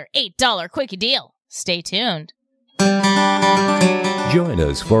release another $8 quickie deal. Stay tuned. Join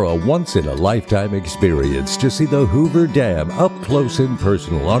us for a once-in-a-lifetime experience to see the Hoover Dam up close and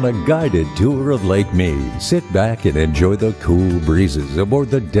personal on a guided tour of Lake Mead. Sit back and enjoy the cool breezes aboard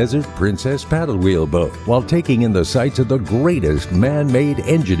the Desert Princess paddle wheel boat while taking in the sights of the greatest man-made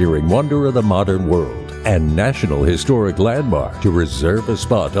engineering wonder of the modern world and National Historic Landmark. To reserve a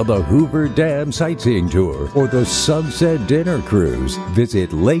spot on the Hoover Dam sightseeing tour or the Sunset Dinner Cruise,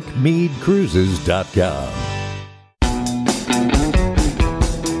 visit LakeMeadCruises.com.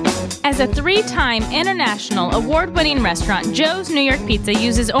 As a 3-time international award-winning restaurant, Joe's New York Pizza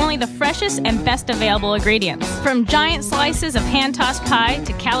uses only the freshest and best available ingredients. From giant slices of hand-tossed pie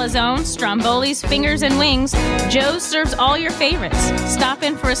to calzone, strombolis, fingers, and wings, Joe's serves all your favorites. Stop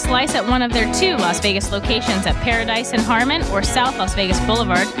in for a slice at one of their 2 Las Vegas locations at Paradise and Harmon or South Las Vegas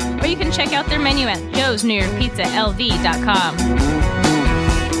Boulevard, or you can check out their menu at joesnewyorkpizzalv.com.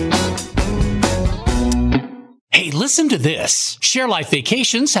 Hey, listen to this. Share Life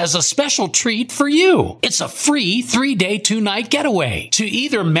Vacations has a special treat for you. It's a free 3-day, 2-night getaway to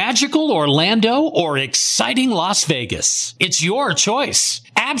either magical Orlando or exciting Las Vegas. It's your choice.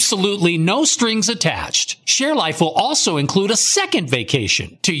 Absolutely no strings attached. Share Life will also include a second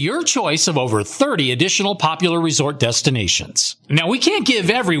vacation to your choice of over 30 additional popular resort destinations. Now, we can't give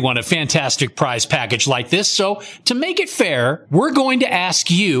everyone a fantastic prize package like this, so to make it fair, we're going to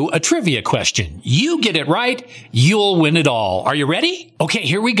ask you a trivia question. You get it right, you'll win it all. Are you ready? Okay,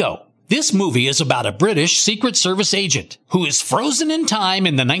 here we go. This movie is about a British Secret Service agent who is frozen in time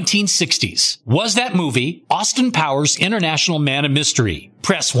in the 1960s. Was that movie Austin Powers' International Man of Mystery?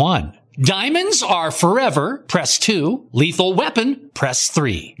 Press 1. Diamonds are forever. Press 2. Lethal Weapon. Press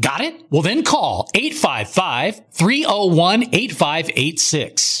 3. Got it? Well, then call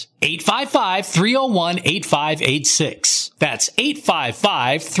 855-301-8586. 855-301-8586. That's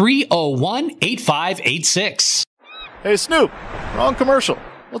 855-301-8586. Hey, Snoop, wrong commercial.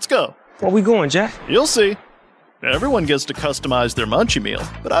 Let's go. Where we going, Jack? You'll see. Everyone gets to customize their munchie meal,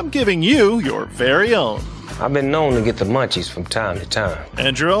 but I'm giving you your very own. I've been known to get the munchies from time to time.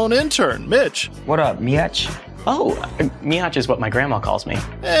 And your own intern, Mitch. What up, Miach? Oh, Miach is what my grandma calls me.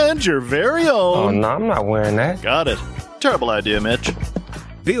 And your very own. Oh, no, I'm not wearing that. Got it. Terrible idea, Mitch.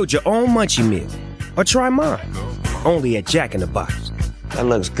 Build your own munchie meal. Or try mine. Only at Jack in the Box. That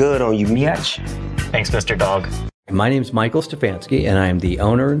looks good on you, Miach. Thanks, Mr. Dog. My name's Michael Stefanski, and I am the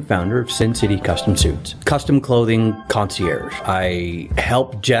owner and founder of Sin City Custom Suits, custom clothing concierge. I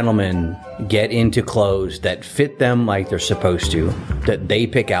help gentlemen get into clothes that fit them like they're supposed to, that they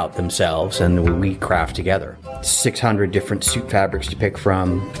pick out themselves, and we craft together. 600 different suit fabrics to pick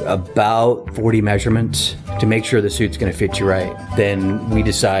from, about 40 measurements to make sure the suit's going to fit you right. Then we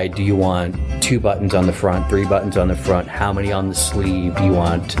decide, do you want 2 buttons on the front, 3 buttons on the front, how many on the sleeve? Do you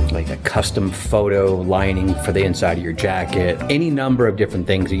want like a custom photo lining for the inside of your jacket? Any number of different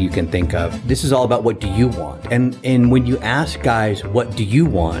things that you can think of. This is all about what do you want. And when you ask guys, what do you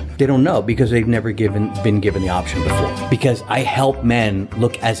want? They don't know because they've never been given the option before. Because I help men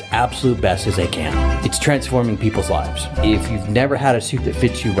look as absolute best as they can. It's transforming people's lives. If you've never had a suit that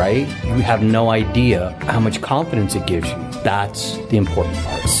fits you right, you have no idea how much confidence it gives you. That's the important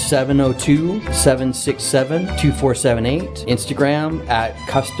part. 702-767-2478. Instagram at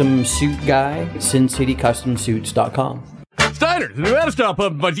Custom Suit Guy, SinCityCustomSuits.com. Steiner's, the Nevada style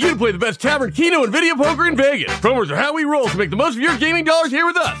pub, invites you to play the best tavern, keno, and video poker in Vegas. Promos are how we roll to make the most of your gaming dollars here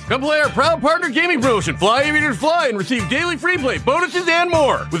with us. Come play our proud partner gaming promotion, Fly Aviators Fly, and receive daily free play, bonuses, and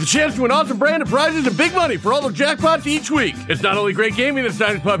more. With a chance to win awesome brand of prizes and big money for all the jackpots each week. It's not only great gaming that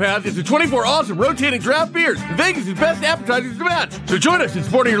Steiner's Pub has, it's the 24 awesome rotating draft beers, and Vegas' best appetizers to match. So join us in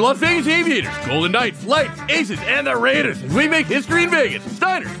supporting your Las Vegas Aviators, Golden Knights, Lights, Aces, and the Raiders as we make history in Vegas.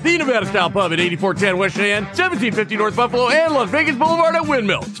 Steiner's, the Nevada style pub at 8410 West Cheyenne, 1750 North Buffalo, and Las Vegas Boulevard at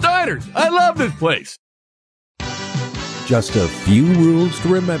Windmill. Steiner's, I love this place. Just a few rules to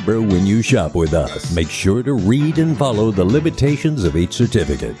remember when you shop with us. Make sure to read and follow the limitations of each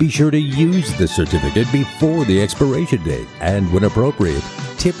certificate. Be sure to use the certificate before the expiration date. And when appropriate,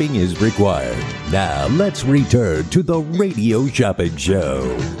 tipping is required. Now, let's return to the Radio Shopping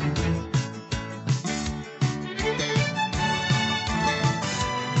Show.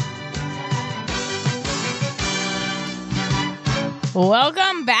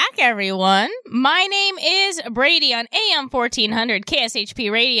 Welcome back, everyone. My name is Brady on AM 1400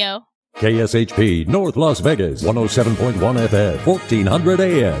 KSHP Radio. KSHP North Las Vegas, 107.1 FM, 1400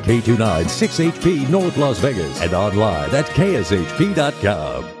 AM, K29 6HP North Las Vegas, and online at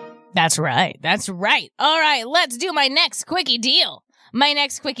kshp.com. That's right. That's right. All right, let's do my next quickie deal. My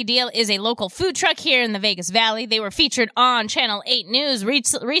next quickie deal is a local food truck here in the Vegas Valley. They were featured on Channel 8 News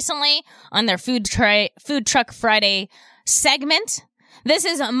recently on their Food Truck Friday segment. This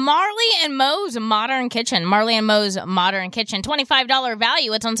is Marley and Mo's Modern Kitchen. Marley and Mo's Modern Kitchen. $25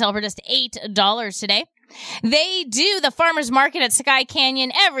 value. It's on sale for just $8 today. They do the farmer's market at Sky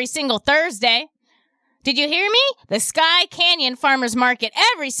Canyon every single Thursday. Did you hear me? The Sky Canyon Farmer's Market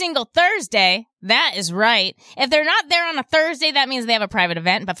every single Thursday. That is right. If they're not there on a Thursday, that means they have a private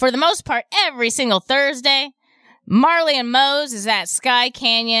event. But for the most part, every single Thursday, Marley and Mo's is at Sky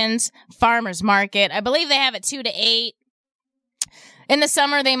Canyon's Farmer's Market. I believe they have it 2 to 8. In the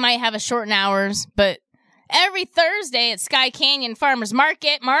summer, they might have a shortened hours, but every Thursday at Sky Canyon Farmers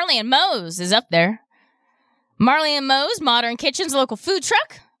Market, Marley and Mo's is up there. Marley and Mo's Modern Kitchen's local food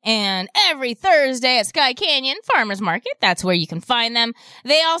truck, and every Thursday at Sky Canyon Farmers Market, that's where you can find them.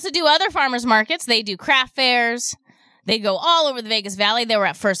 They also do other farmers markets. They do craft fairs. They go all over the Vegas Valley. They were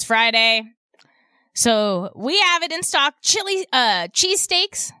at First Friday. So we have it in stock.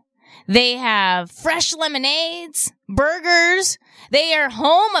 Cheesesteaks. They have fresh lemonades, burgers. They are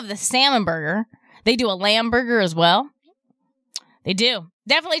home of the salmon burger. They do a lamb burger as well. They do.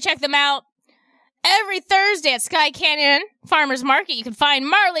 Definitely check them out. Every Thursday at Sky Canyon Farmers Market, you can find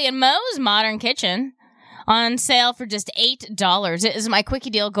Marley and Mo's Modern Kitchen on sale for just $8. It is my quickie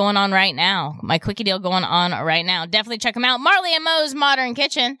deal going on right now. Definitely check them out. Marley and Mo's Modern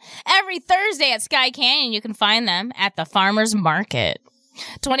Kitchen. Every Thursday at Sky Canyon, you can find them at the Farmers Market.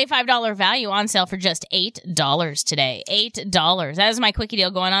 $25 value on sale for just $8 today. $8. That is my quickie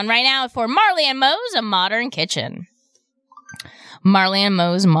deal going on right now for Marley and Moe's A Modern Kitchen. Marley and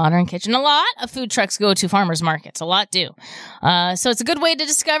Moe's Modern Kitchen. A lot of food trucks go to farmers markets. A lot do. So it's a good way to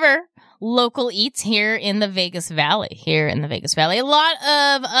discover local eats here in the Vegas Valley. A lot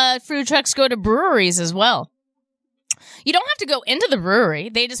of food trucks go to breweries as well. You don't have to go into the brewery.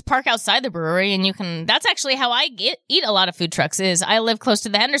 They just park outside the brewery, and you can. That's actually how I eat a lot of food trucks. Is I live close to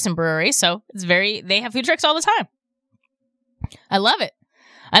the Henderson Brewery, so they have food trucks all the time. I love it.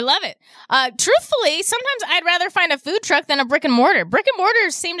 Truthfully, sometimes I'd rather find a food truck than a brick and mortar. Brick and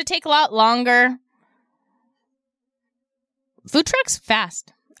mortars seem to take a lot longer. Food trucks,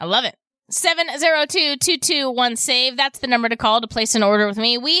 fast. I love it. 702-221-SAVE. That's the number to call to place an order with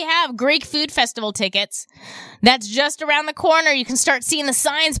me. We have Greek Food Festival tickets. That's just around the corner. You can start seeing the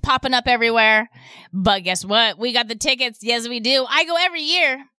signs popping up everywhere. But guess what? We got the tickets. Yes, we do. I go every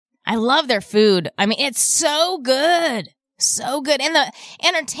year. I love their food. I mean, it's so good. So good. And the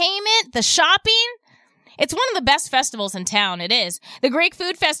entertainment, the shopping, it's one of the best festivals in town. It is. The Greek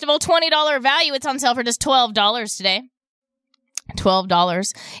Food Festival, $20 value. It's on sale for just $12 today.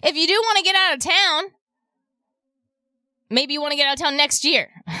 $12. If you do want to get out of town, maybe you want to get out of town next year.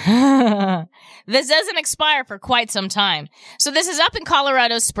 This doesn't expire for quite some time. So this is up in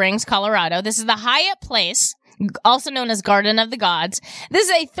Colorado Springs, Colorado. This is the Hyatt Place, also known as Garden of the Gods. This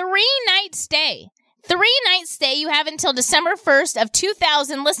is a 3-night stay. 3-night stay you have until December 1st of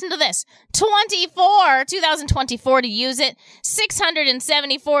 2000. Listen to this. 2024 to use it.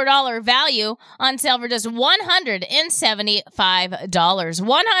 $674 value on sale for just $175.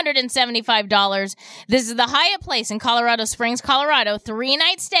 $175. This is the Hyatt Place in Colorado Springs, Colorado.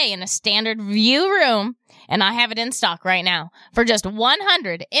 3-night stay in a standard view room. And I have it in stock right now for just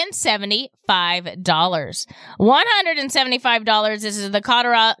 $175. $175. This is the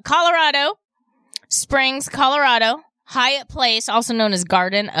Colorado Springs, Colorado, Hyatt Place, also known as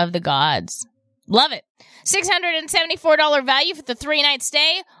Garden of the Gods. Love it. $674 value for the 3-night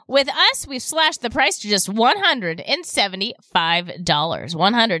stay. With us, we've slashed the price to just $175.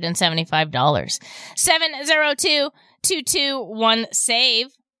 $175. 702-221-SAVE.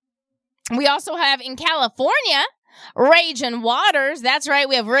 We also have in California, Ragin' Waters. That's right,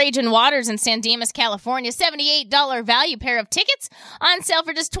 we have Ragin' Waters in San Dimas, California. $78 value pair of tickets on sale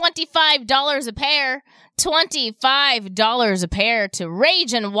for just $25 a pair. $25 a pair to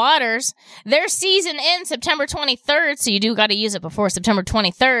Ragin' Waters. Their season ends September 23rd, so you do got to use it before September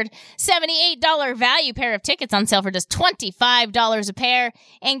 23rd. $78 value pair of tickets on sale for just $25 a pair.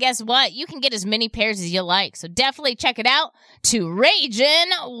 And guess what? You can get as many pairs as you like, so definitely check it out to Ragin'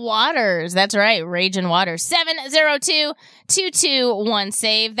 Waters. That's right, Ragin' Waters.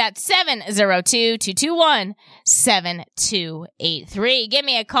 702-221-SAVE. That's 702-221-7283. Give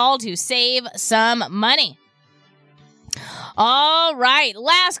me a call to save some money. All right,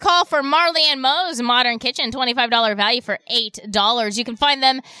 last call for Marley and Moe's Modern Kitchen, $25 value for $8. You can find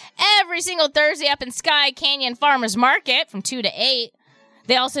them every single Thursday up in Sky Canyon Farmers Market from 2 to 8.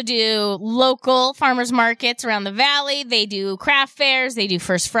 They also do local farmers markets around the valley. They do craft fairs. They do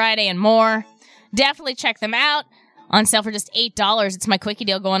First Friday and more. Definitely check them out. On sale for just $8. It's my quickie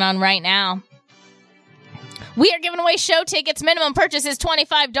deal going on right now. We are giving away show tickets. Minimum purchase is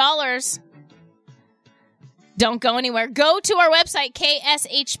 $25. Don't go anywhere. Go to our website,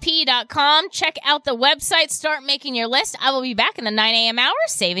 kshp.com. Check out the website. Start making your list. I will be back in the 9 a.m. hour,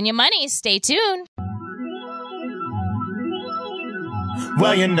 saving you money. Stay tuned.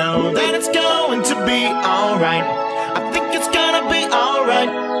 Well, you know that it's going to be alright. I think it's gonna be alright.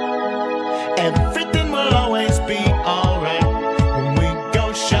 Everything will always be alright when we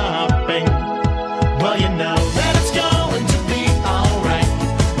go shopping. Well, you know that it's going to be alright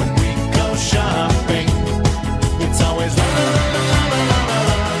when we go shopping. It's always la la la la la la la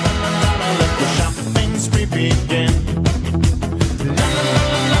la. Let the shopping spree begin. La la la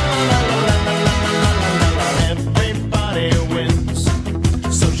la la la la la la la. Everybody wins,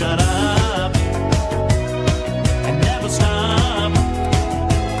 so shut up and never stop.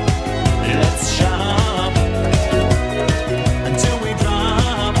 Let's shop until we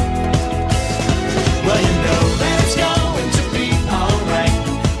drop. Well, you know that it's going to be alright.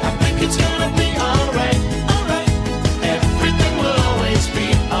 I think it's gonna be alright, alright. Everything will always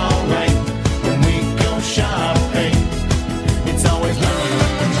be alright when we go shopping. It's always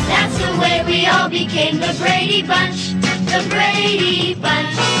love. That's the way we all became the Brady Bunch. The Brady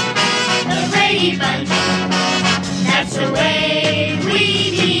Bunch. The Brady Bunch. That's the way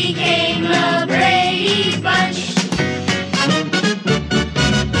we became the Brady Bunch.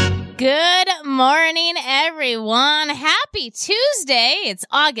 Good morning, everyone. Happy Tuesday. It's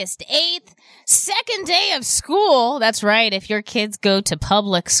August 8th, second day of school. That's right. If your kids go to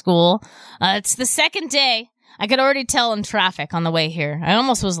public school, it's the second day. I could already tell in traffic on the way here. I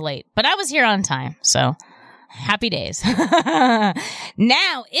almost was late, but I was here on time, so happy days. Now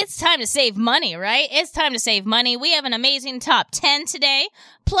it's time to save money, right? It's time to save money. We have an amazing top 10 today.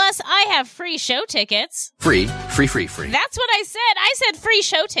 Plus, I have free show tickets. Free. That's what I said. I said free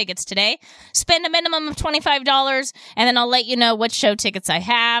show tickets today. Spend a minimum of $25, and then I'll let you know what show tickets I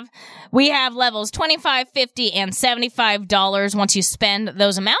have. We have levels $25, $50, and $75. Once you spend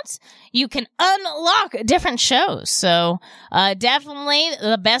those amounts, you can unlock different shows. So definitely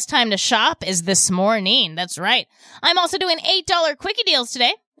the best time to shop is this morning. That's right. I'm also doing $8 quickie deals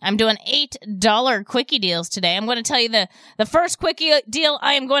today. I'm doing $8 quickie deals today. I'm going to tell you the first quickie deal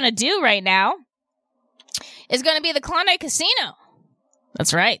I am going to do right now is going to be the Klondike Casino.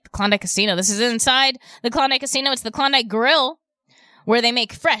 That's right, the Klondike Casino. This is inside the Klondike Casino. It's the Klondike Grill, where they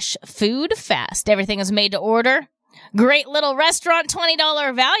make fresh food fast. Everything is made to order. Great little restaurant,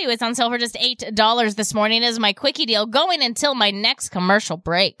 $20 value. It's on sale for just $8 this morning. It is my quickie deal going until my next commercial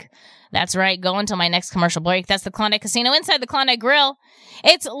break. That's right, go until my next commercial break. That's the Klondike Casino inside the Klondike Grill.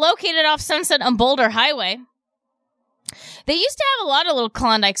 It's located off Sunset and Boulder Highway. They used to have a lot of little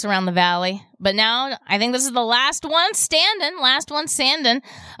Klondikes around the valley, but now I think this is the last one standing.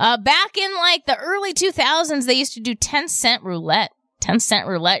 Back in like the early 2000s, they used to do 10-cent roulette. 10-cent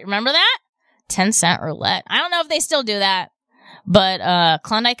roulette. Remember that? 10-cent roulette. I don't know if they still do that, but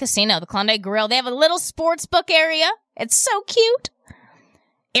Klondike Casino, the Klondike Grill, they have a little sports book area. It's so cute.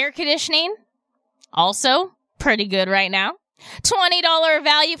 Air conditioning, also pretty good right now. $20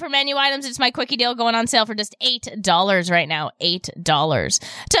 value for menu items. It's my quickie deal going on sale for just $8 right now. $8.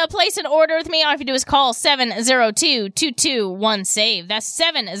 To place an order with me, all you have to do is call 702-221-SAVE. That's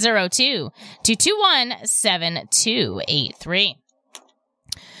 702-221-7283.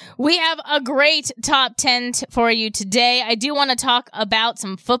 We have a great top 10 for you today. I do want to talk about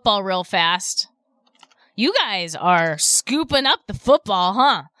some football real fast. You guys are scooping up the football,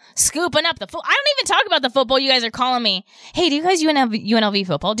 huh? Scooping up the football. I don't even talk about the football. You guys are calling me, hey, do you guys UNLV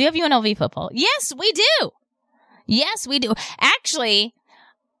football? Do you have UNLV football? Yes, we do. Actually,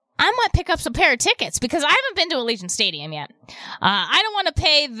 I might pick up some pair of tickets because I haven't been to Allegiant Stadium yet. I don't want to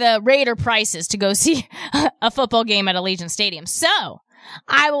pay the Raider prices to go see a football game at Allegiant Stadium. So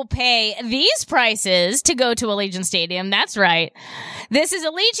I will pay these prices to go to Allegiant Stadium. That's right. This is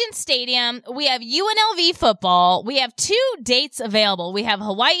Allegiant Stadium. We have UNLV football. We have 2 dates available. We have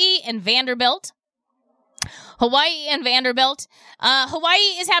Hawaii and Vanderbilt.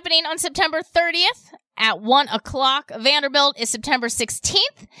 Hawaii is happening on September 30th at 1 o'clock. Vanderbilt is September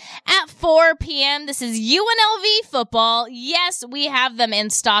 16th at 4 p.m. This is UNLV football. Yes, we have them in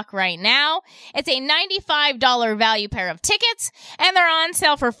stock right now. It's a $95 value pair of tickets, and they're on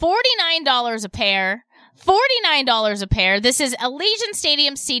sale for $49 a pair. $49 a pair. This is Allegiant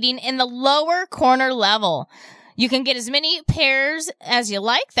Stadium seating in the lower corner level. You can get as many pairs as you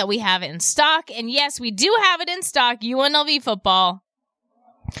like that we have it in stock. And yes, we do have it in stock, UNLV football.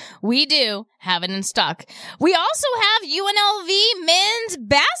 We do have it in stock. We also have UNLV men's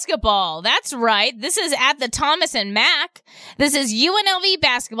basketball. That's right. This is at the Thomas and Mack. This is UNLV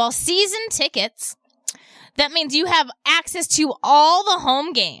basketball season tickets. That means you have access to all the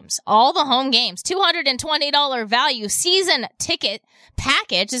home games. $220 value season ticket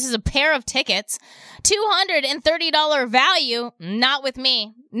package. This is a pair of tickets. $230 value. Not with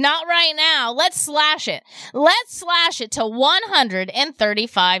me. Not right now. Let's slash it. To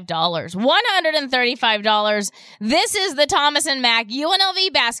 $135. $135. This is the Thomas and Mack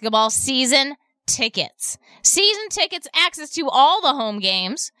UNLV basketball season tickets. Season tickets, access to all the home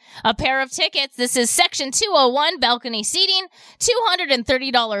games. A pair of tickets. This is Section 201 balcony seating.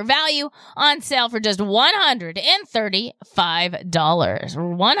 $230 value on sale for just $135.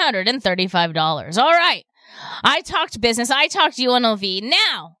 $135. All right. I talked business. I talked UNLV.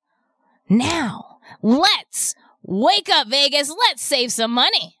 Now, let's wake up, Vegas. Let's save some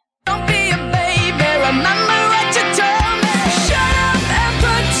money. Don't be a baby. Remember what you told me. Shut up and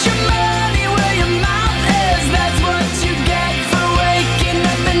put your money where your mouth is. That's what you get for waking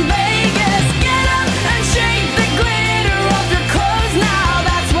up in Vegas. Get up and shake the glitter off your clothes now.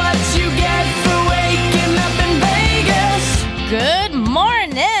 That's what you get for waking up in Vegas. Good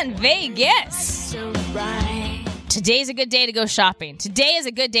morning, Vegas. Today's a good day to go shopping.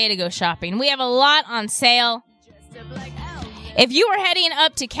 We have a lot on sale. If you are heading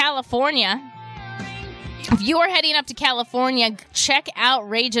up to California, check out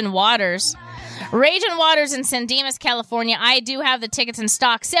Ragin' Waters. Raging Waters in San Dimas, California. I do have the tickets in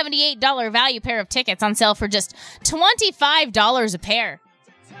stock. $78 value pair of tickets on sale for just $25 a pair.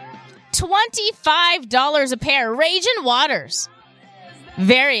 $25 a pair. Raging Waters.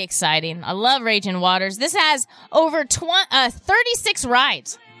 Very exciting. I love Raging Waters. This has over 36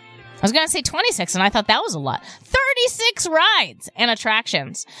 rides. I was going to say 26, and I thought that was a lot. 36 rides and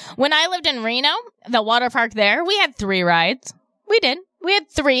attractions. When I lived in Reno, the water park there, we had 3 rides. We did. We had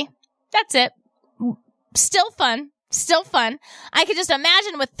 3. That's it. Still fun. Still fun. I could just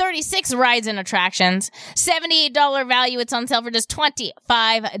imagine with 36 rides and attractions. $78 value. It's on sale for just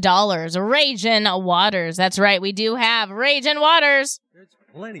 $25. Raging Waters. That's right. We do have Raging Waters.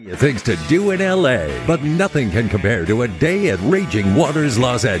 Plenty of things to do in LA, but nothing can compare to a day at Raging Waters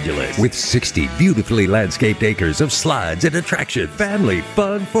Los Angeles. With 60 beautifully landscaped acres of slides and attraction, family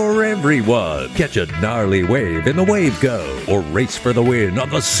fun for everyone. Catch a gnarly wave in the Wave Go, or race for the win on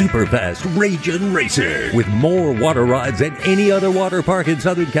the super fast Raging Racer. With more water rides than any other water park in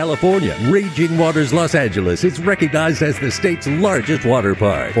Southern California, Raging Waters Los Angeles is recognized as the state's largest water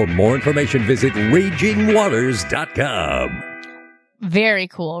park. For more information, visit RagingWaters.com. Very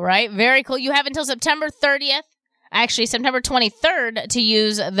cool, right? Very cool. You have until September 30th, actually September 23rd, to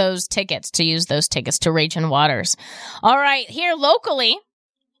use those tickets, to Raging Waters. All right, here locally,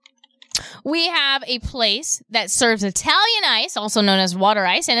 we have a place that serves Italian ice, also known as water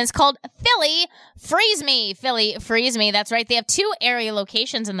ice, and it's called Philly Freeze Me. Philly Freeze Me, that's right. They have 2 area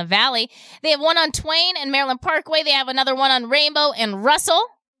locations in the Valley. They have one on Twain and Maryland Parkway. They have another one on Rainbow and Russell.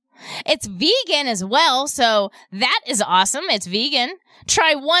 It's vegan as well, so that is awesome. It's vegan.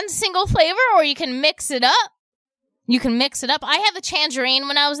 Try one single flavor, or you can mix it up. I had the tangerine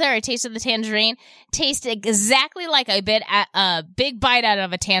when I was there. I tasted the tangerine. Tasted exactly like I bit at a big bite out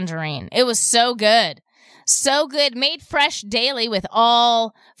of a tangerine. It was so good. So good. Made fresh daily with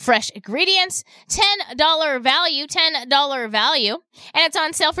all fresh ingredients. $10 value. And it's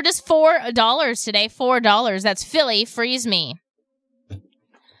on sale for just $4 today. $4. That's Philly Freeze Me.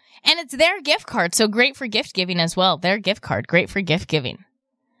 And it's their gift card, so great for gift giving as well. Their gift card, great for gift giving.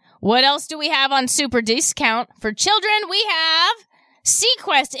 What else do we have on super discount? For children, we have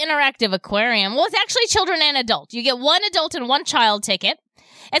Sequest Interactive Aquarium. Well, it's actually children and adult. You get 1 adult and 1 child ticket.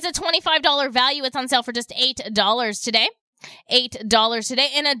 It's a $25 value. It's on sale for just $8 today. $8 today.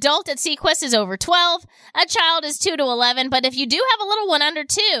 An adult at Sequest is over 12. A child is 2 to 11. But if you do have a little one under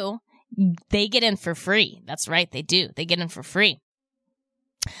 2, they get in for free. That's right, they do. They get in for free.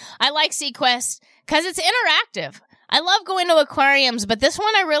 I like Sequest because it's interactive. I love going to aquariums, but this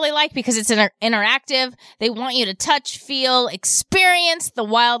one I really like because it's interactive. They want you to touch, feel, experience the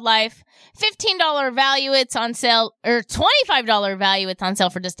wildlife. $15 value, it's on sale, or $25 value, it's on sale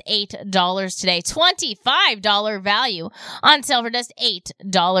for just $8 today. $25 value on sale for just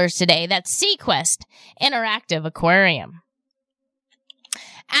 $8 today. That's Sequest Interactive Aquarium.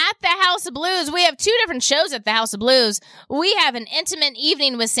 At the House of Blues, we have 2 different shows at the House of Blues. We have an intimate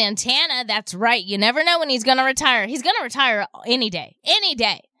evening with Santana. That's right. You never know when he's going to retire. He's going to retire any day. Any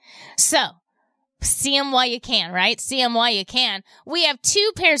day. So, see him while you can, right? See him while you can. We have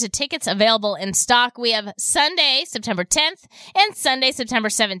 2 pairs of tickets available in stock. We have Sunday, September 10th and Sunday, September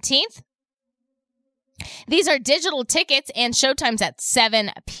 17th. These are digital tickets and showtimes at 7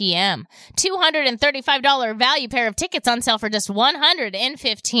 p.m. $235 value pair of tickets on sale for just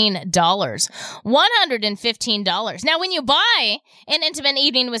 $115. $115. Now, when you buy an intimate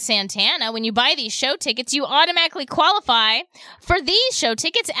evening with Santana, when you buy these show tickets, you automatically qualify for these show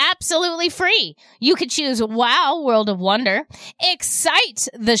tickets absolutely free. You could choose Wow, World of Wonder, Excite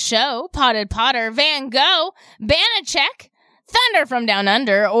the Show, Potted Potter, Van Gogh, Banachek, Thunder from Down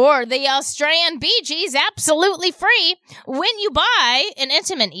Under, or the Australian Bee Gees, absolutely free when you buy an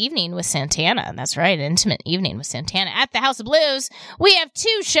intimate evening with Santana. That's right, an intimate evening with Santana. At the House of Blues, we have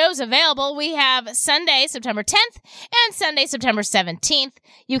 2 shows available. We have Sunday, September 10th and Sunday, September 17th.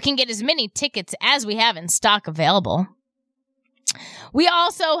 You can get as many tickets as we have in stock available. We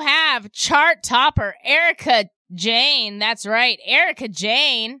also have chart topper Erica Jane. That's right, Erica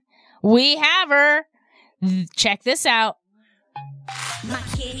Jane. We have her. Check this out. My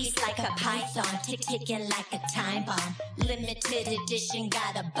kitty's like a python, ticking like a time bomb. Limited edition,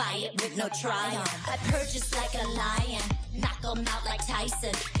 gotta buy it with no try-on. I purchase like a lion, knock 'em out like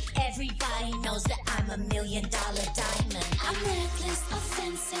Tyson. Everybody knows that I'm $1 million diamond. I'm reckless,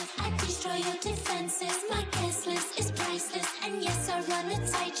 offensive, I destroy your defenses. My guest list is priceless, and yes, I run a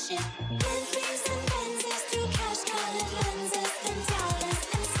tight ship. Bentleys and Benzes through cash-colored lenses, then dollars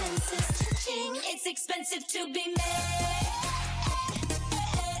and senses. Ching, it's expensive to be made.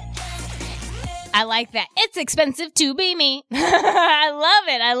 I like that. It's expensive to be me. I love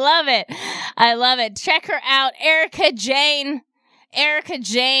it. I love it. I love it. Check her out, Erica Jane. Erica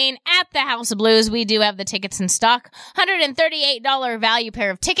Jane at the House of Blues. We do have the tickets in stock. $138 value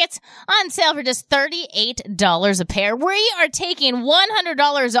pair of tickets on sale for just $38 a pair. We are taking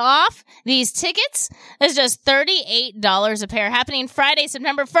 $100 off these tickets. It's just $38 a pair. Happening Friday,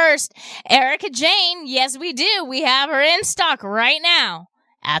 September 1st. Erica Jane, yes we do. We have her in stock right now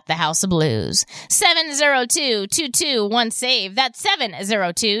at the House of Blues. 702-221-SAVE. That's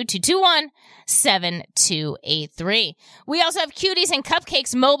 702-221-7283. We also have Cuties and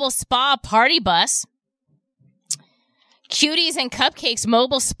Cupcakes Mobile Spa Party Bus. Cuties and Cupcakes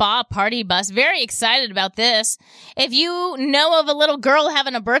Mobile Spa Party Bus. Very excited about this. If you know of a little girl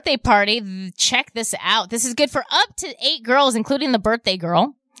having a birthday party, check this out. This is good for up to 8 girls, including the birthday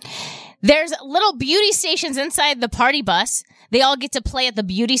girl. There's little beauty stations inside the party bus. They all get to play at the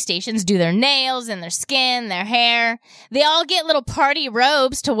beauty stations, do their nails and their skin, their hair. They all get little party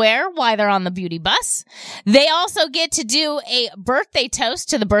robes to wear while they're on the beauty bus. They also get to do a birthday toast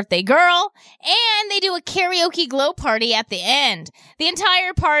to the birthday girl, and they do a karaoke glow party at the end. The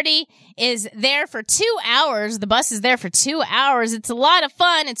entire party is there for 2 hours. The bus is there for 2 hours. It's a lot of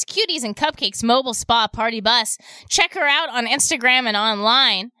fun. It's Cuties and Cupcakes Mobile Spa Party Bus. Check her out on Instagram and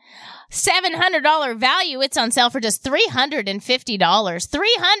online. $700 value. It's on sale for just $350.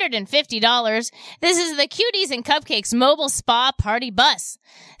 $350. This is the Cuties and Cupcakes Mobile Spa Party Bus.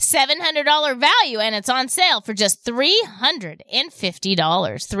 $700 value, and it's on sale for just $350.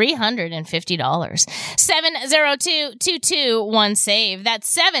 $350. 702-221-SAVE.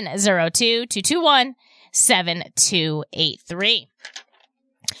 That's 702-221-7283.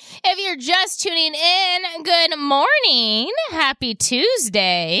 If you're just tuning in, good morning. Happy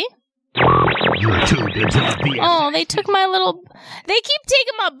Tuesday. Oh, they took my little... They keep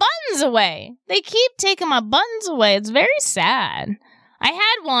taking my buttons away. It's very sad. I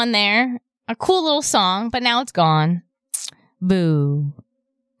had one there, a cool little song, but now it's gone. Boo.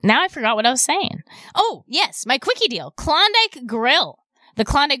 Now I forgot what I was saying. Oh, yes, my quickie deal. Klondike Grill. The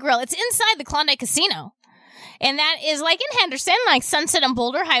Klondike Grill. It's inside the Klondike Casino. And that is like in Henderson, like Sunset and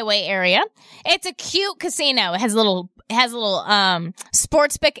Boulder Highway area. It's a cute casino. It has a little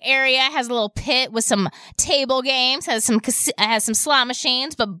sports book area, has a little pit with some table games, has some slot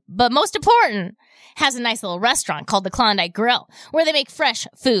machines, but most important, has a nice little restaurant called the Klondike Grill, where they make fresh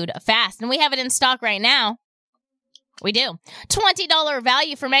food fast. And we have it in stock right now. We do. $20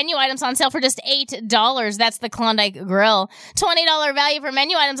 value for menu items on sale for just $8. That's the Klondike Grill. $20 value for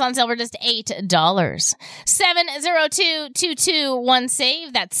menu items on sale for just $8.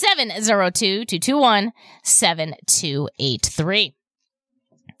 702-221-SAVE. That's 702-221-7283.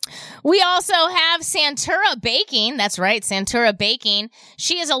 We also have Santura Baking. That's right, Santura Baking.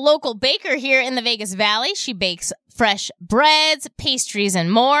 She is a local baker here in the Vegas Valley. She bakes fresh breads, pastries,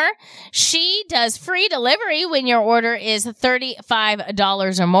 and more. She does free delivery when your order is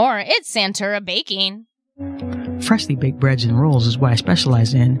 $35 or more. It's Santura Baking. Freshly baked breads and rolls is what I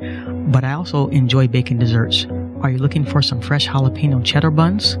specialize in, but I also enjoy baking desserts. Are you looking for some fresh jalapeno cheddar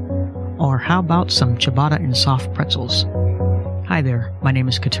buns? Or how about some ciabatta and soft pretzels? Hi there, my name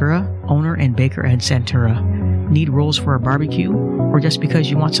is Katura, owner and baker at Santura. Need rolls for a barbecue? Or just because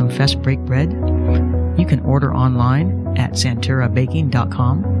you want some fresh baked bread? You can order online at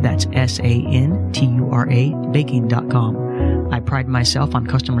santurabaking.com. That's SANTURA baking.com. I pride myself on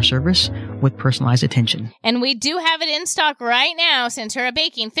customer service with personalized attention. And we do have it in stock right now. Santura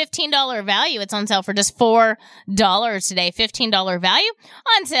Baking, $15 value. It's on sale for just $4 today. $15 value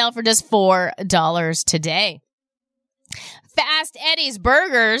on sale for just $4 today. Fast Eddie's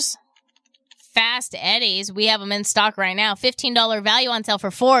Burgers. Fast Eddie's. We have them in stock right now. $15 value on sale for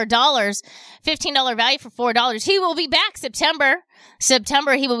 $4. $15 value for $4. He will be back September.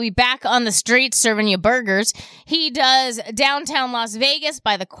 He will be back on the streets serving you burgers. He does downtown Las Vegas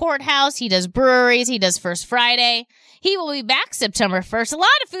by the courthouse. He does breweries. He does First Friday. He will be back September 1st. A lot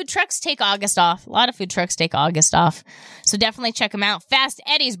of food trucks take August off. So definitely check him out. Fast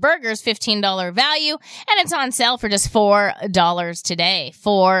Eddie's Burgers, $15 value. And it's on sale for just $4 today.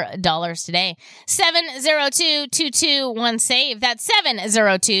 $4 today. 702-221-SAVE. That's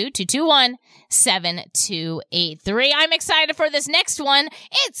 702-221-7283. I'm excited for this next one.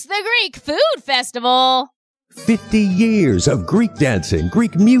 It's the Greek Food Festival. 50 years of Greek dancing,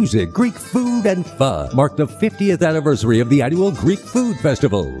 Greek music, Greek food, and fun mark the 50th anniversary of the annual Greek Food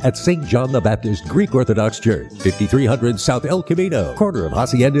Festival at St. John the Baptist Greek Orthodox Church, 5300 South El Camino, corner of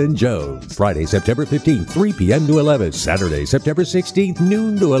Hacienda and Jones. Friday, September 15th, 3 p.m. to 11. Saturday, September 16th,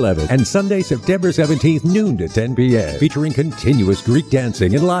 noon to 11. And Sunday, September 17th, noon to 10 p.m. Featuring continuous Greek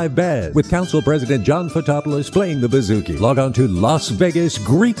dancing and live band with Council President John Fotopoulos playing the bouzouki. Log on to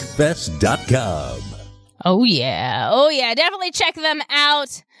LasVegasGreekFest.com. Oh, yeah. Oh, yeah. Definitely check them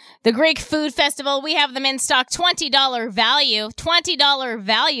out. The Greek Food Festival, we have them in stock. $20 value. $20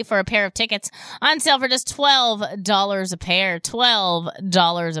 value for a pair of tickets. On sale for just $12 a pair.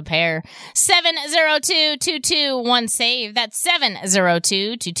 $12 a pair. 702-221-SAVE. That's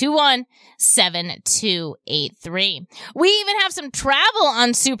 702-221-7283. We even have some travel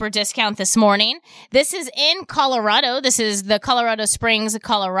on super discount this morning. This is in Colorado. This is the Colorado Springs,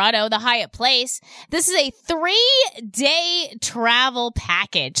 Colorado, the Hyatt Place. This is a 3-day travel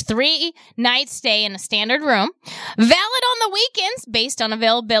package. 3-night stay in a standard room. Valid on the weekends, based on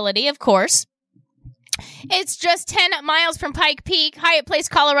availability, of course. It's just 10 miles from Pike Peak. Hyatt Place,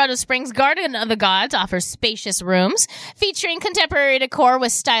 Colorado Springs, Garden of the Gods offers spacious rooms featuring contemporary decor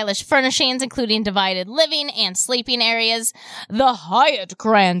with stylish furnishings, including divided living and sleeping areas. The Hyatt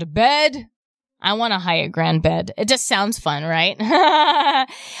Grand Bed. I want a Hyatt Grand Bed. It just sounds fun, right?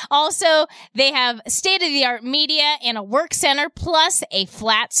 Also, they have state-of-the-art media and a work center, plus a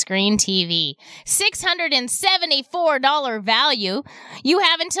flat-screen TV. $674 value. You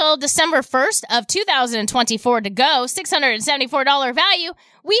have until December 1st of 2024 to go. $674 value.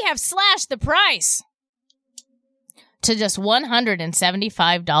 We have slashed the price to just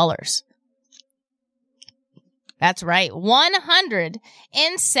 $175. That's right,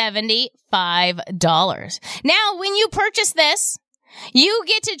 $175. Now, when you purchase this, you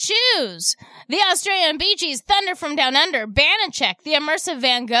get to choose the Australian Bee Gees, Thunder from Down Under, Banachek, the Immersive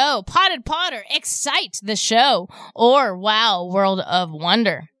Van Gogh, Potted Potter, Excite the Show, or Wow World of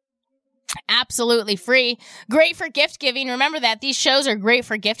Wonder. Absolutely free. Great for gift giving. Remember that. These shows are great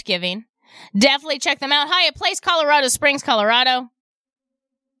for gift giving. Definitely check them out. Hyatt Place, Colorado Springs, Colorado.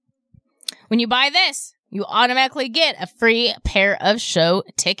 When you buy this, you automatically get a free pair of show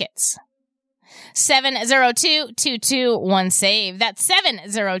tickets. 702-221-SAVE. That's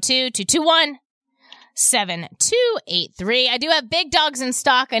 702-221-7283. I do have Big Dogs in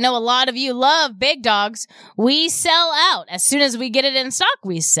stock. I know a lot of you love Big Dogs. We sell out. As soon as we get it in stock,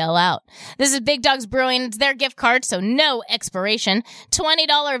 we sell out. This is Big Dogs Brewing. It's their gift card, so no expiration.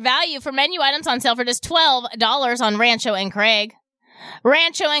 $20 value for menu items on sale for just $12 on Rancho and Craig.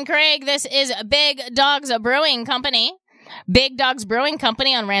 Rancho and Craig, this is Big Dogs Brewing Company. Big Dogs Brewing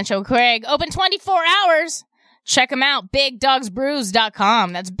Company on Rancho Craig. Open 24 hours. Check them out.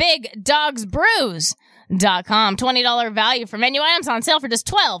 BigDogsBrews.com. That's BigDogsBrews.com. $20 value for menu items on sale for just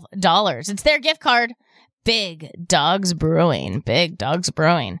 $12. It's their gift card. Big Dogs Brewing. Big Dogs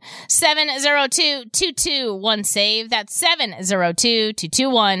Brewing. 702-221-SAVE. That's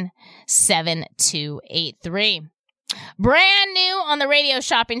 702-221-7283. Brand new on the radio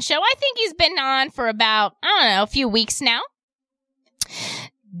shopping show. I think he's been on for about, a few weeks now.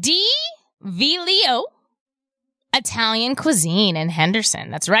 Di Vilio Italian Cuisine in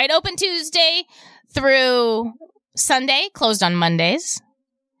Henderson. That's right. Open Tuesday through Sunday. Closed on Mondays.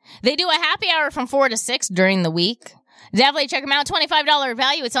 They do a happy hour from 4 to 6 during the week. Definitely check them out. $25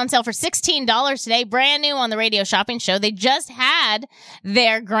 value. It's on sale for $16 today. Brand new on the radio shopping show. They just had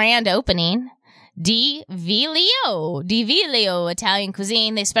their grand opening. Di Vilio Italian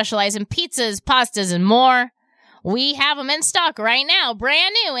Cuisine. They specialize in pizzas, pastas, and more. We have them in stock right now.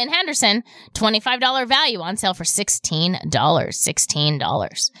 Brand new in Henderson. $25 value on sale for $16.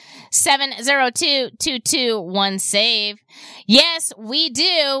 $16. 702-221-SAVE. Yes, we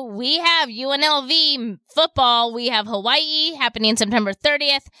do. We have UNLV football. We have Hawaii happening September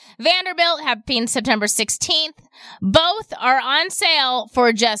 30th. Vanderbilt happening September 16th. Both are on sale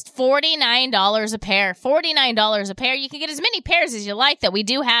for just $49 a pair. $49 a pair. You can get as many pairs as you like that we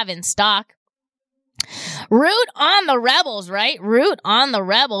do have in stock. Root on the Rebels, right? Root on the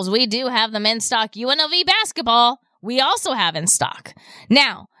Rebels. We do have them in stock. UNLV basketball, we also have in stock.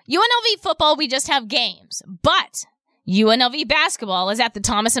 Now, UNLV football, we just have games, but UNLV basketball is at the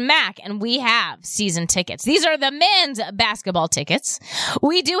Thomas and Mack, and we have season tickets. These are the men's basketball tickets.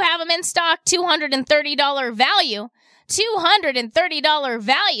 We do have them in stock, $230 value. $230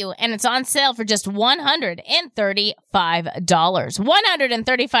 value, and it's on sale for just $135.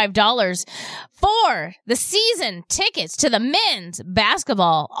 $135 for the season tickets to the men's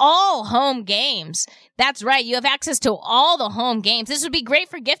basketball, all home games. That's right. You have access to all the home games. This would be great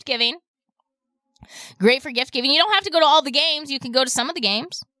for gift giving. Great for gift giving. You don't have to go to all the games. You can go to some of the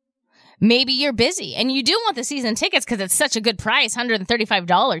games. Maybe you're busy and you do want the season tickets because it's such a good price,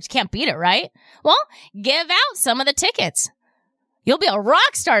 $135. Can't beat it, right? Well, give out some of the tickets. You'll be a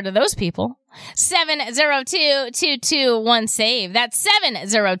rock star to those people. 702-221-SAVE. That's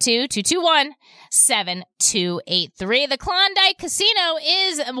 702-221-7283. The Klondike Casino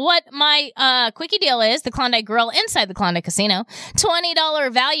is what my quickie deal is. The Klondike Grill inside the Klondike Casino.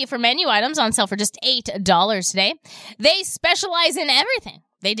 $20 value for menu items on sale for just $8 today. They specialize in everything.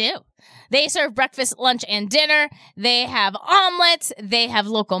 They do. They serve breakfast, lunch, and dinner. They have omelets. They have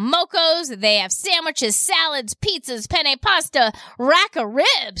local mocos. They have sandwiches, salads, pizzas, penne pasta, rack of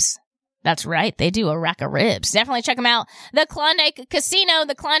ribs. That's right. They do a rack of ribs. Definitely check them out. The Klondike Casino,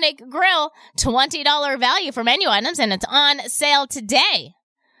 the Klondike Grill, $20 value for menu items, and it's on sale today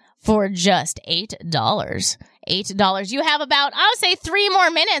for just $8. $8. You have about, I would say, 3 more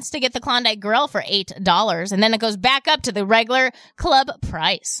minutes to get the Klondike Grill for $8, and then it goes back up to the regular club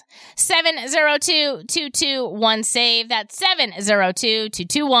price. 702-221-SAVE. That's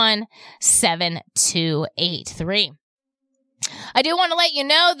 702-221-7283. I do want to let you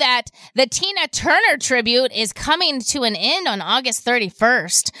know that the Tina Turner tribute is coming to an end on August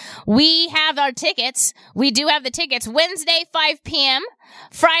 31st. We have our tickets. We do have the tickets Wednesday, 5 p.m.,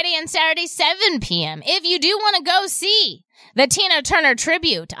 Friday and Saturday, 7 p.m. If you do want to go see the Tina Turner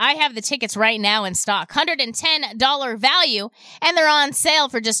tribute, I have the tickets right now in stock. $110 value, and they're on sale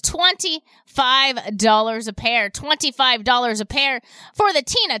for just $25 a pair. $25 a pair for the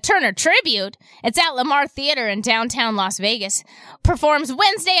Tina Turner tribute. It's at Lamar Theater in downtown Las Vegas. Performs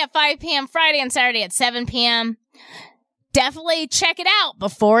Wednesday at 5 p.m., Friday and Saturday at 7 p.m. Definitely check it out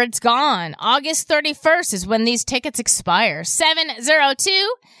before it's gone. August 31st is when these tickets expire.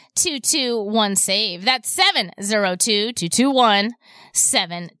 702-221-SAVE. That's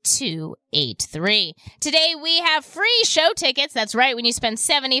 702-221-7283. Today we have free show tickets. That's right. When you spend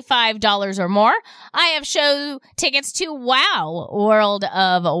 $75 or more, I have show tickets to Wow World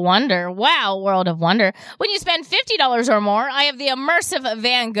of Wonder. Wow World of Wonder. When you spend $50 or more, I have the Immersive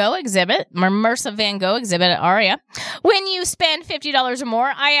Van Gogh exhibit at Aria. When you spend $50 or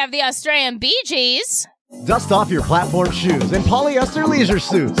more, I have the Australian Bee Gees. Dust off your platform shoes and polyester leisure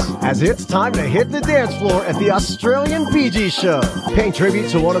suits, as it's time to hit the dance floor at the Australian Bee Gees Show. Paying tribute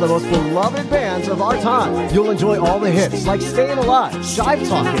to one of the most beloved bands of our time, you'll enjoy all the hits like Staying Alive, Jive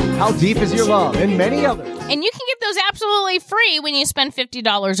Talking, How Deep Is Your Love, and many others. And you can get those absolutely free when you spend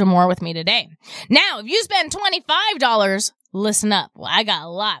 $50 or more with me today. Now, if you spend $25, listen up. Well, I got a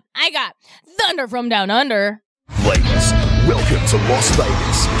lot. I got Thunder from Down Under. Ladies, welcome to Las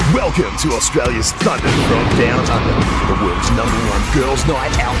Vegas. Welcome to Australia's Thunder from Down Under. The world's #1 girls'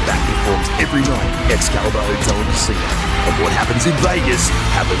 night out that performs every night at Excalibur Hotel Casino. And what happens in Vegas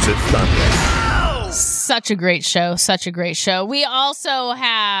happens at Thunder. Such a great show. Such a great show. We also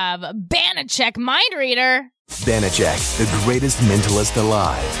have Banachek Mind Reader. Banachek, the greatest mentalist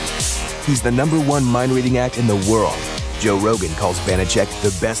alive. He's the #1 mind reading act in the world. Joe Rogan calls Banachek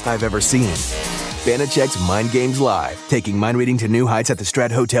the best I've ever seen. Banachek's Mind Games Live, taking mind reading to new heights at the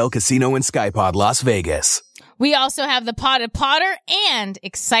Strat Hotel, Casino, and Skypod, Las Vegas. We also have the Potted Potter and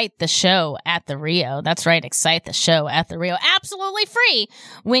Excite the Show at the Rio. That's right, Excite the Show at the Rio. Absolutely free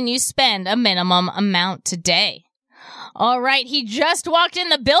when you spend a minimum amount today. All right, he just walked in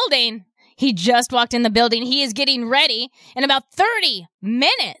the building. He is getting ready in about 30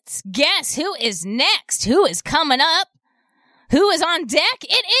 minutes. Guess who is next? Who is coming up? Who is on deck?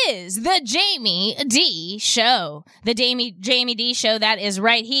 It is the Jamie D Show. The Jamie D Show, that is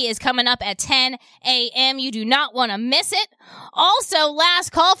right. He is coming up at 10 a.m. You do not want to miss it. Also,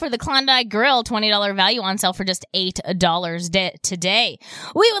 last call for the Klondike Grill, $20 value on sale for just $8 today.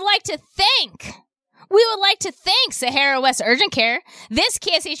 We would like to thank Sahara West Urgent Care. This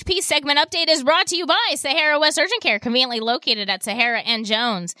KSHP segment update is brought to you by Sahara West Urgent Care, conveniently located at Sahara and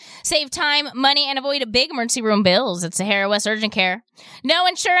Jones. Save time, money, and avoid big emergency room bills at Sahara West Urgent Care. No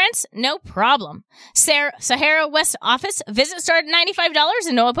insurance? No problem. Sahara West office. Visit start at $95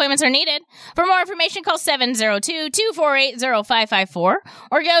 and no appointments are needed. For more information, call 702-248-0554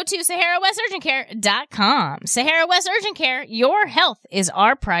 or go to SaharaWestUrgentCare.com. Sahara West Urgent Care, your health is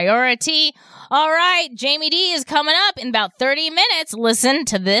our priority. All right, Jamie D is coming up in about 30 minutes. Listen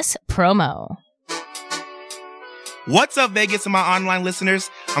to this promo. What's up, Vegas and my online listeners?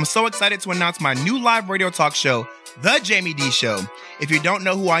 I'm so excited to announce my new live radio talk show, The Jamie D Show. If you don't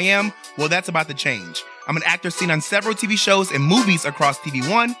know who I am, well, that's about to change. I'm an actor seen on several TV shows and movies across TV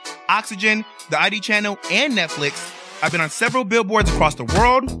One, Oxygen, the ID channel, and Netflix. I've been on several billboards across the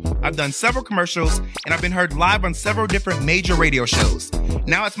world, I've done several commercials, and I've been heard live on several different major radio shows.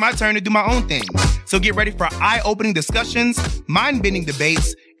 Now it's my turn to do my own thing. So get ready for eye-opening discussions, mind-bending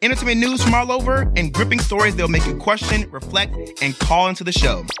debates, entertainment news from all over, and gripping stories that'll make you question, reflect, and call into the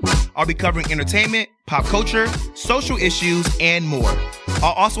show. I'll be covering entertainment, pop culture, social issues, and more.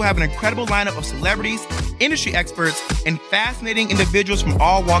 I'll also have an incredible lineup of celebrities, industry experts, and fascinating individuals from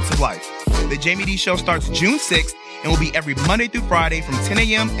all walks of life. The Jamie D Show starts June 6th and will be every Monday through Friday from 10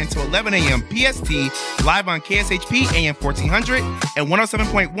 a.m. until 11 a.m. PST, live on KSHP AM 1400 and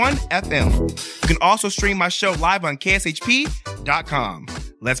 107.1 FM. You can also stream my show live on KSHP.com.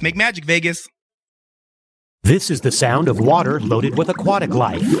 Let's make magic, Vegas. This is the sound of water loaded with aquatic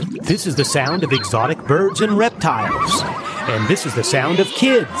life. This is the sound of exotic birds and reptiles. And this is the sound of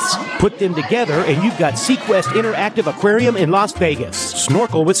kids. Put them together and you've got Sequest Interactive Aquarium in Las Vegas.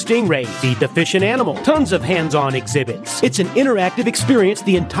 Snorkel with stingrays, feed the fish and animal, tons of hands-on exhibits. It's an interactive experience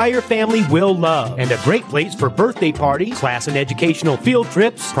the entire family will love. And a great place for birthday parties, class and educational field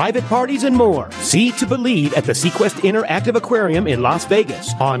trips, private parties, and more. See to believe at the Sequest Interactive Aquarium in Las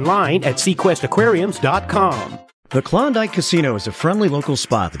Vegas. Online at sequestaquariums.com. The Klondike Casino is a friendly local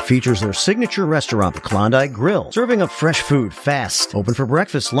spot that features their signature restaurant, the Klondike Grill, serving up fresh food fast. Open for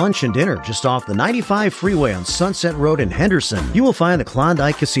breakfast, lunch, and dinner just off the 95 freeway on Sunset Road in Henderson. You will find the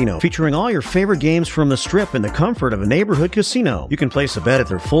Klondike Casino featuring all your favorite games from the Strip in the comfort of a neighborhood casino. You can place a bet at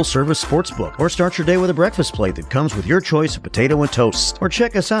their full-service sportsbook or start your day with a breakfast plate that comes with your choice of potato and toast. Or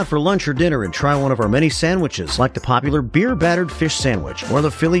check us out for lunch or dinner and try one of our many sandwiches like the popular beer-battered fish sandwich or the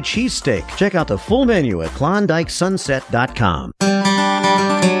Philly cheesesteak. Check out the full menu at KlondikeSunset.com.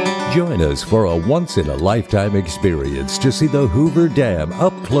 Join us for a once-in-a-lifetime experience to see the Hoover Dam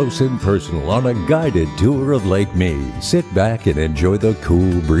up close and personal on a guided tour of Lake Mead. Sit back and enjoy the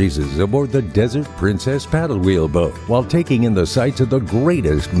cool breezes aboard the Desert Princess paddle wheel boat while taking in the sights of the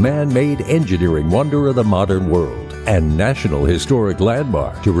greatest man-made engineering wonder of the modern world and National Historic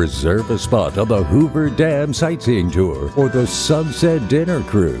Landmark. To reserve a spot on the Hoover Dam Sightseeing Tour or the Sunset Dinner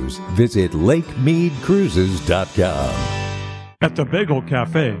Cruise, visit LakeMeadCruises.com. At the Bagel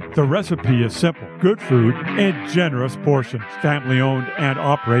Cafe, the recipe is simple, good food, and generous portions. Family owned and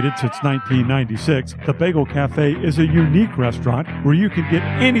operated since 1996, the Bagel Cafe is a unique restaurant where you can get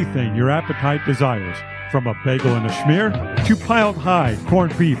anything your appetite desires. From a bagel and a schmear to piled high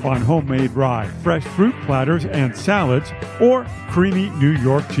corned beef on homemade rye, fresh fruit platters and salads, or creamy New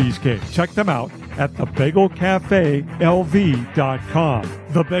York cheesecake. Check them out at thebagelcafeLV.com.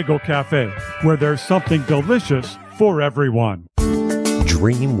 The Bagel Cafe, where there's something delicious for everyone.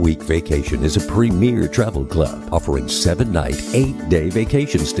 Dream Week Vacation is a premier travel club offering 7-night, 8-day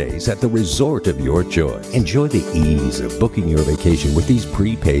vacation stays at the resort of your choice. Enjoy the ease of booking your vacation with these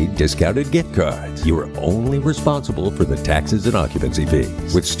prepaid discounted gift cards. You are only responsible for the taxes and occupancy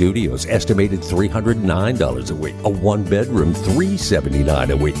fees. With studios estimated $309 a week, a one-bedroom $379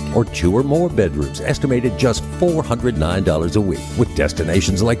 a week, or 2 or more bedrooms estimated just $409 a week. With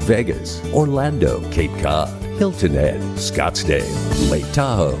destinations like Vegas, Orlando, Cape Cod, Hilton Head, Scottsdale, Lake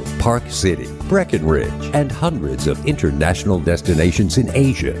Tahoe, Park City, Breckenridge, and hundreds of international destinations in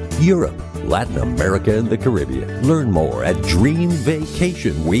Asia, Europe, Latin America, and the Caribbean. Learn more at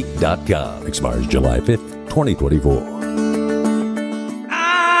DreamVacationWeek.com. Expires July 5th, 2024.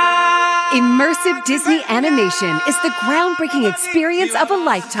 Immersive Disney animation is the groundbreaking experience of a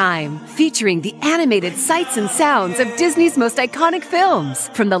lifetime, featuring the animated sights and sounds of Disney's most iconic films,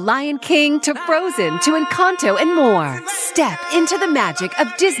 from The Lion King to Frozen to Encanto and more. Step into the magic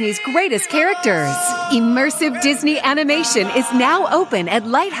of Disney's greatest characters. Immersive Disney animation is now open at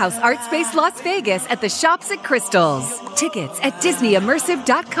Lighthouse Art Space Las Vegas at the Shops at Crystals. Tickets at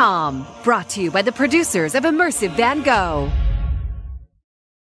DisneyImmersive.com. Brought to you by the producers of Immersive Van Gogh.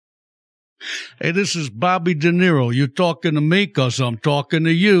 Hey, this is Bobby De Niro. You talking to me because I'm talking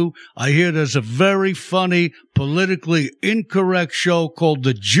to you. I hear there's a very funny, politically incorrect show called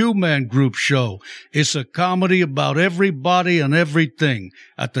The Jew-Man Group Show. It's a comedy about everybody and everything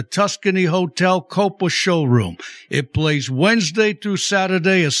at the Tuscany Hotel Copa Showroom. It plays Wednesday through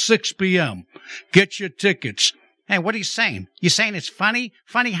Saturday at 6 p.m. Get your tickets. Hey, what are you saying? You saying it's funny?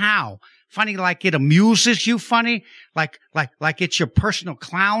 Funny how? Funny like it amuses you funny? Like it's your personal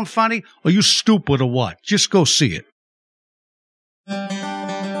clown funny? Are you stupid or what? Just go see it.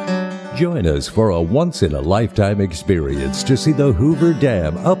 Join us for a once-in-a-lifetime experience to see the Hoover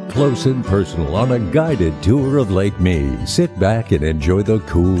Dam up close and personal on a guided tour of Lake Mead. Sit back and enjoy the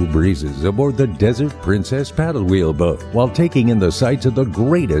cool breezes aboard the Desert Princess paddle wheel boat while taking in the sights of the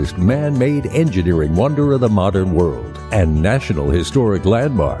greatest man-made engineering wonder of the modern world and National Historic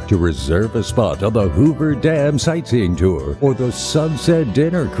Landmark. To reserve a spot on the Hoover Dam Sightseeing Tour or the Sunset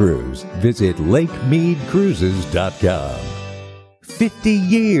Dinner Cruise, visit LakeMeadCruises.com. 50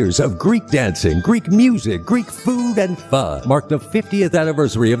 years of Greek dancing, Greek music, Greek food, and fun mark the 50th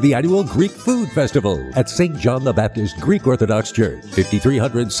anniversary of the annual Greek Food Festival at St. John the Baptist Greek Orthodox Church,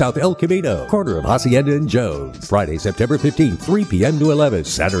 5300 South El Camino, corner of Hacienda and Jones. Friday, September 15th, 3 p.m. to 11.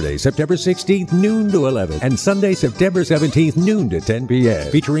 Saturday, September 16th, noon to 11. And Sunday, September 17th, noon to 10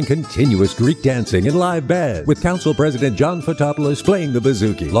 p.m. Featuring continuous Greek dancing and live band with Council President John Fotopoulos playing the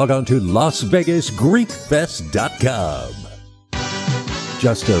bouzouki. Log on to LasVegasGreekFest.com.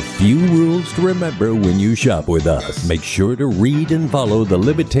 Just a few rules to remember when you shop with us. Make sure to read and follow the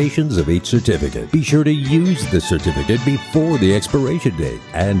limitations of each certificate. Be sure to use the certificate before the expiration date.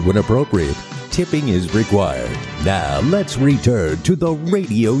 And when appropriate, tipping is required. Now, let's return to the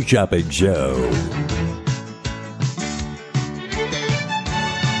Radio Shopping Show.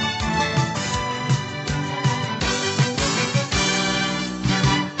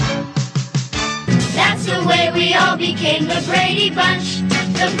 That's the way we all became the Brady Bunch.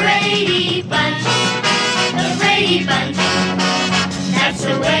 The Brady Bunch. The Brady Bunch. That's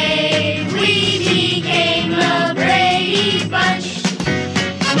the way we became the Brady Bunch.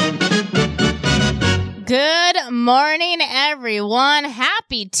 Good morning, everyone.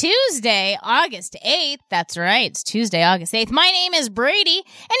 Happy Tuesday, August 8th. That's right. It's Tuesday, August 8th. My name is Brady,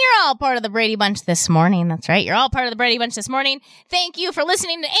 and you're all part of the Brady Bunch this morning. That's right. You're all part of the Brady Bunch this morning. Thank you for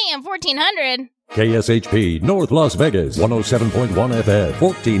listening to AM 1400. KSHP North Las Vegas, 107.1 FM,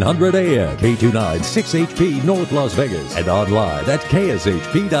 1400 AM, K29 6HP North Las Vegas, and online at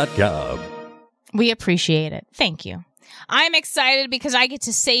kshp.com. We appreciate it. Thank you. I'm excited because I get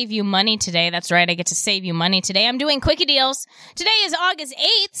to save you money today. That's right. I get to save you money today. I'm doing quickie deals. Today is August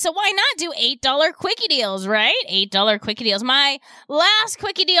 8th, so why not do $8 quickie deals, right? $8 quickie deals. My last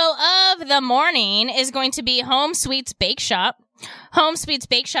quickie deal of the morning is going to be Home Sweets Bake Shop. Home Sweets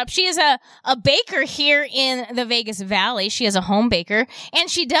Bake Shop. She is a baker here in the Vegas Valley. She is a home baker,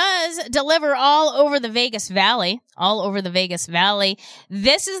 and she does deliver all over the Vegas Valley. All over the Vegas Valley.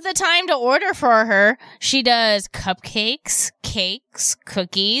 This is the time to order for her. She does cupcakes, cakes,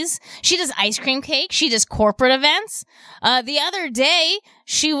 cookies. She does ice cream cake. She does corporate events. The other day,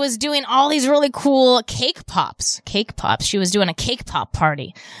 she was doing all these really cool cake pops. Cake pops. She was doing a cake pop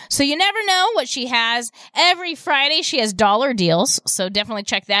party. So you never know what she has. Every Friday, she has dollar deals. So definitely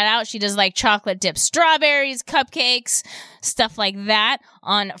check that out. She does like chocolate dipped strawberries, cupcakes, stuff like that.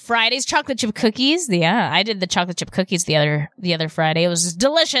 On Fridays, chocolate chip cookies. Yeah, I did the chocolate chip cookies the other Friday. It was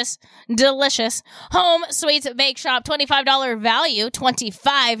delicious. Delicious. Home Sweets Bake Shop, $25 value.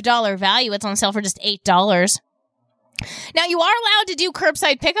 $25 value. It's on sale for just $8. Now, you are allowed to do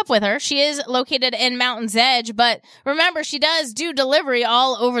curbside pickup with her. She is located in Mountain's Edge, but remember, she does do delivery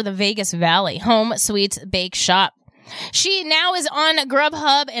all over the Vegas Valley. Home Sweets Bake Shop. She now is on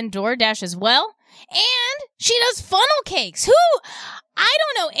Grubhub and DoorDash as well. And she does funnel cakes. I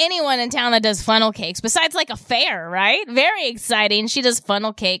don't know anyone in town that does funnel cakes besides like a fair, right? Very exciting. She does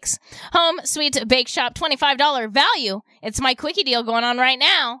funnel cakes. Home Sweets Bake Shop, $25 value. It's my quickie deal going on right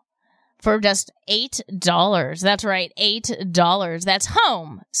now for just $8. That's right, $8. That's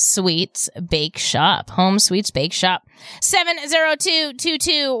Home Sweets Bake Shop. Home Sweets Bake Shop.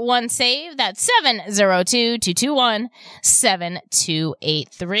 702-221-SAVE. That's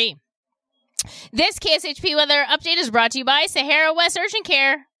 702-221-7283. This KSHP weather update is brought to you by Sahara West Urgent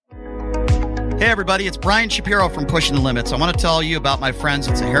Care. Hey everybody, it's Brian Shapiro from Pushing the Limits. I want to tell you about my friends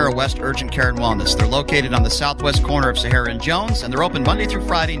at Sahara West Urgent Care and Wellness. They're located on the southwest corner of Sahara and Jones, and they're open Monday through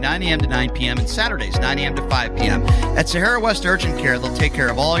Friday, 9 a.m. to 9 p.m., and Saturdays, 9 a.m. to 5 p.m. At Sahara West Urgent Care, they'll take care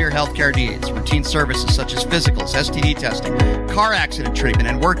of all your healthcare needs, routine services such as physicals, STD testing, car accident treatment,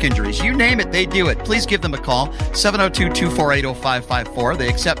 and work injuries. You name it, they do it. Please give them a call, 702-248-0554. They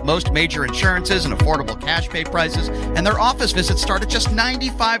accept most major insurances and affordable cash pay prices, and their office visits start at just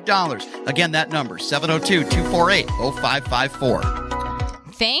 $95. Again, that number,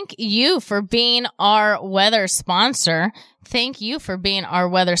 702-248-0554. Thank you for being our weather sponsor. Thank you for being our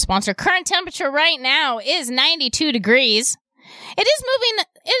weather sponsor. Current temperature right now is 92 degrees. It is moving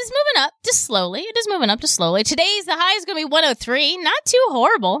up just slowly. It is moving up just slowly. Today's the high is going to be 103. Not too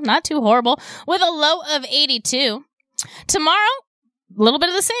horrible. Not too horrible. With a low of 82. Tomorrow, little bit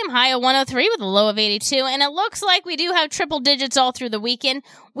of the same, high of 103 with a low of 82. And it looks like we do have triple digits all through the weekend.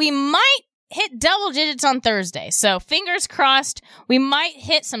 We might hit double digits on Thursday. So fingers crossed, we might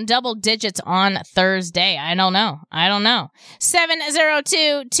hit some double digits on Thursday. I don't know.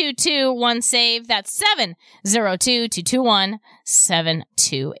 702-221-SAVE. That's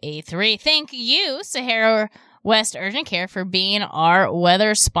 702-221-7283. Thank you, Sahara West Urgent Care, for being our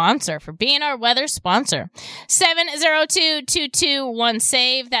weather sponsor.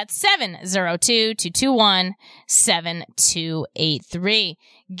 702-221-SAVE. That's 702-221-7283.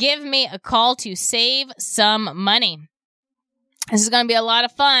 Give me a call to save some money. This is going to be a lot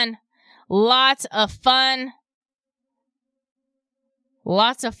of fun. Lots of fun.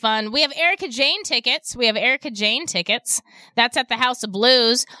 We have Erica Jane tickets. That's at the House of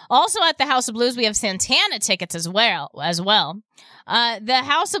Blues. Also at the House of Blues, we have Santana tickets as well. The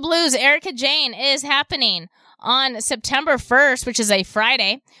House of Blues, Erica Jane, is happening on September 1st, which is a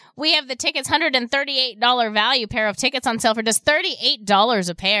Friday. We have the tickets, $138 value pair of tickets on sale for just $38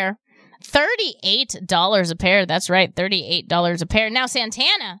 a pair. $38 a pair. That's right, $38 a pair. Now,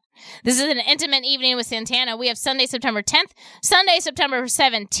 Santana. This is an intimate evening with Santana. We have Sunday, September 10th, Sunday, September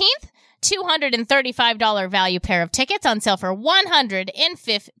 17th, $235 value pair of tickets on sale for $115.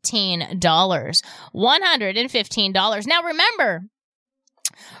 $115. Now,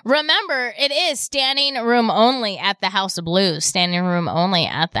 remember, it is standing room only at the House of Blues.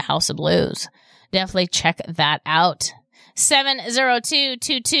 Definitely check that out.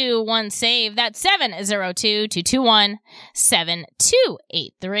 702-221-SAVE. That's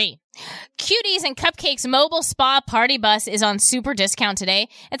 702-221-7283. Cuties and Cupcakes Mobile Spa Party Bus is on super discount today.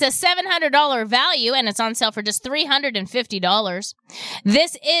 It's a $700 value, and it's on sale for just $350.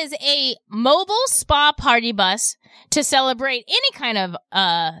 This is a mobile spa party bus to celebrate any kind of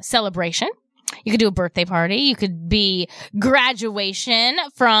celebration. You could do a birthday party. You could be graduation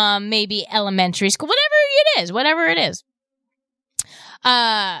from maybe elementary school, whatever it is.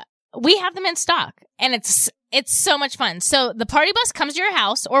 We have them in stock, and it's so much fun. So the party bus comes to your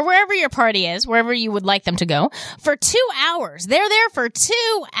house or wherever your party is, wherever you would like them to go, for 2 hours. They're there for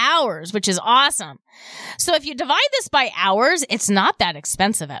 2 hours, which is awesome. So if you divide this by hours, it's not that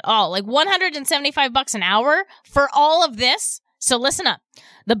expensive at all. Like $175 an hour for all of this. So listen up.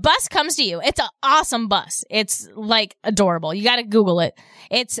 The bus comes to you. It's an awesome bus. It's like adorable. You got to Google it.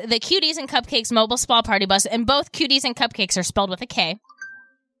 It's the Cuties and Cupcakes Mobile Spa Party Bus, and both Cuties and Cupcakes are spelled with a K.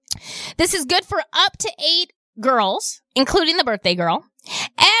 This is good for up to 8 girls, including the birthday girl.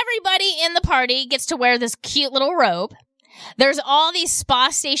 Everybody in the party gets to wear this cute little robe. There's all these spa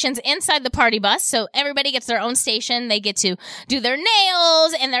stations inside the party bus, so everybody gets their own station. They get to do their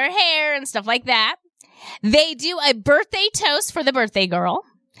nails and their hair and stuff like that. They do a birthday toast for the birthday girl.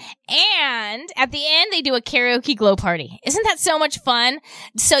 And at the end, they do a karaoke glow party. Isn't that so much fun?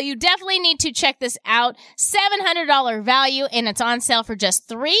 So you definitely need to check this out. $700 value, and it's on sale for just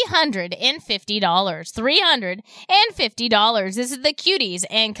 $350. $350. This is the Cuties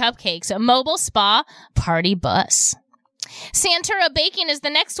and Cupcakes Mobile Spa Party Bus. Santura Baking is the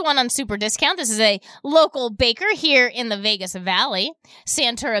next one on super discount. This is a local baker here in the Vegas Valley.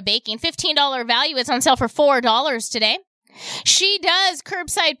 Santura Baking, $15 value. It's on sale for $4 today. She does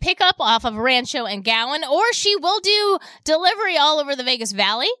curbside pickup off of Rancho and Gowan, or she will do delivery all over the Vegas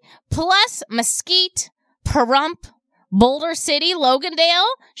Valley, plus Mesquite, Pahrump, Boulder City, Logandale.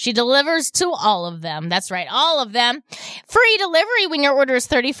 She delivers to all of them. That's right, all of them. Free delivery when your order is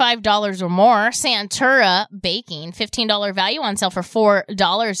 $35 or more. Santura Baking, $15 value on sale for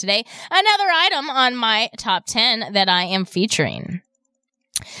 $4 today. Another item on my top 10 that I am featuring.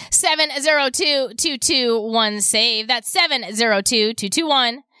 702-221-SAVE. That's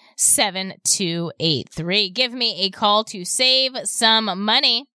 702-221-7283. Give me a call to save some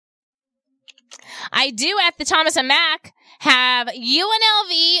money. I do at the Thomas and Mack have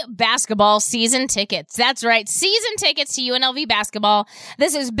UNLV basketball season tickets. That's right, season tickets to UNLV basketball.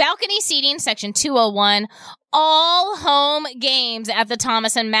 This is balcony seating, section 201. All home games at the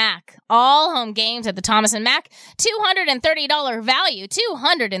Thomas and Mack. All home games at the Thomas and Mack. $230 value.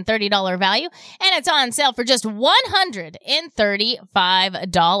 $230 value. And it's on sale for just $135.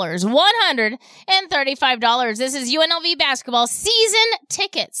 $135. This is UNLV basketball season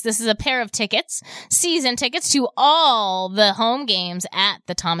tickets. This is a pair of tickets. Season tickets to all the home games at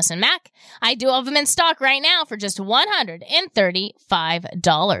the Thomas and Mack. I do have them in stock right now for just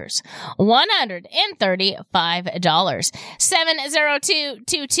 $135. $135.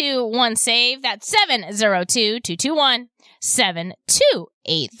 $702-221-SAVE. That's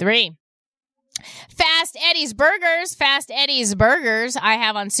 702-221-7283. Fast Eddie's Burgers. Fast Eddie's Burgers I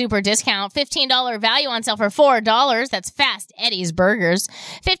have on super discount. $15 value on sale for $4. That's Fast Eddie's Burgers.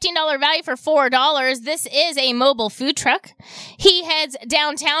 $15 value for $4. This is a mobile food truck. He heads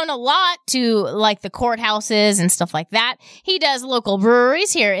downtown a lot to like the courthouses and stuff like that. He does local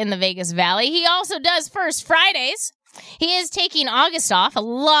breweries here in the Vegas Valley. He also does First Fridays. He is taking August off. A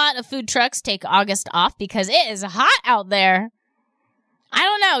lot of food trucks take August off because it is hot out there. I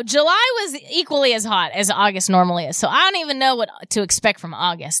don't know. July was equally as hot as August normally is, so I don't even know what to expect from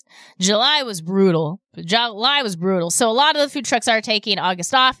August. July was brutal. So a lot of the food trucks are taking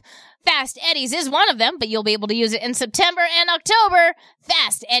August off. Fast Eddie's is one of them, but you'll be able to use it in September and October.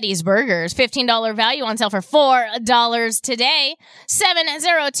 Fast Eddie's Burgers, $15 value on sale for $4 today.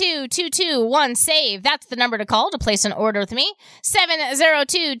 702-221-SAVE. That's the number to call to place an order with me.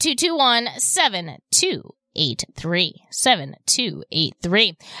 702-221-7283.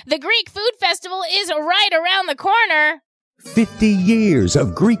 7283. The Greek Food Festival is right around the corner. 50 years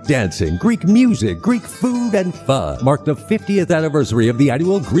of Greek dancing, Greek music, Greek food, and fun mark the 50th anniversary of the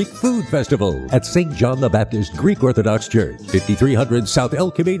annual Greek Food Festival at St. John the Baptist Greek Orthodox Church, 5300 South El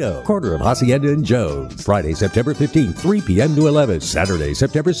Camino, corner of Hacienda and Jones. Friday, September 15th, 3 p.m. to 11. Saturday,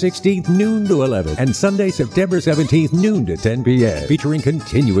 September 16th, noon to 11. And Sunday, September 17th, noon to 10 p.m. Featuring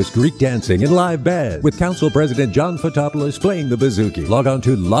continuous Greek dancing and live band with Council President John Fotopoulos playing the bouzouki. Log on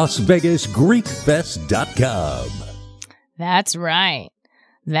to LasVegasGreekFest.com. That's right.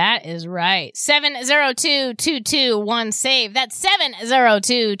 That is right. 702-221-SAVE. That's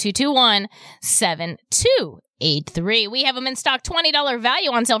 702-221-7283. We have them in stock, $20 value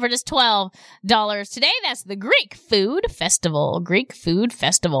on sale for just $12 today. That's the Greek Food Festival. Greek Food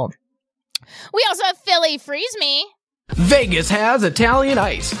Festival. We also have Philly Freeze Me. Vegas has Italian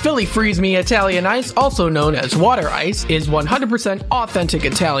Ice. Philly Freeze Me Italian Ice, also known as water ice, is 100% authentic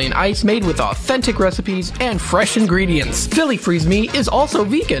Italian ice made with authentic recipes and fresh ingredients. Philly Freeze Me is also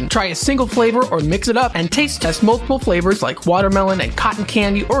vegan. Try a single flavor or mix it up and taste test multiple flavors like watermelon and cotton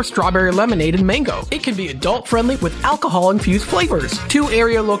candy or strawberry lemonade and mango. It can be adult friendly with alcohol infused flavors. 2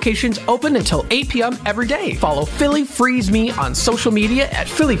 area locations open until 8 p.m. every day. Follow Philly Freeze Me on social media at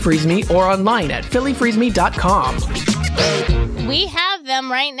Philly Freeze Me or online at phillyfreezeme.com. We have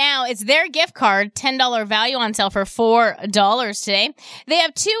them right now. It's their gift card, $10 value on sale for $4 today. They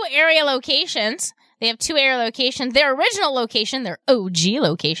have 2 area locations. Their original location, their OG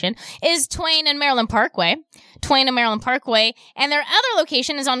location, is Twain and Maryland Parkway. And their other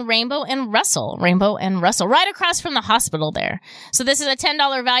location is on Rainbow and Russell, right across from the hospital there. So this is a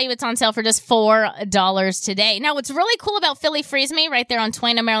 $10 value. It's on sale for just $4 today. Now, what's really cool about Philly Freeze Me right there on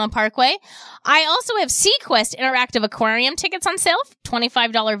Twain and Maryland Parkway, I also have SeaQuest Interactive Aquarium tickets on sale,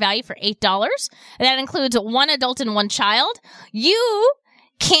 $25 value for $8. That includes 1 adult and 1 child. You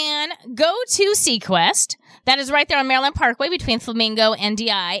can go to SeaQuest, that is right there on Maryland Parkway between Flamingo and DI,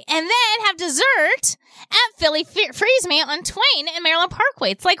 and then have dessert at Philly Freeze Me on Twain and Maryland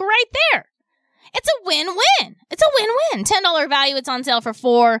Parkway. It's like right there. It's a win-win. $10 value. It's on sale for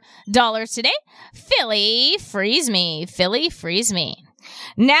 $4 today. Philly Freeze Me.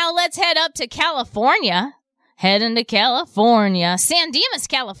 Now let's head up to California. San Dimas,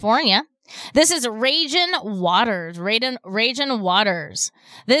 California. This is Ragin' Waters.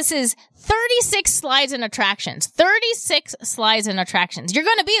 This is 36 slides and attractions. You're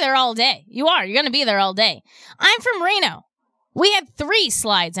going to be there all day. You're going to be there all day. I'm from Reno. We had 3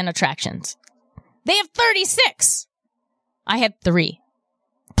 slides and attractions. They have 36. I had 3.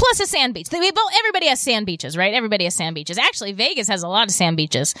 Plus a sand beach. Everybody has sand beaches, right? Everybody has sand beaches. Actually, Vegas has a lot of sand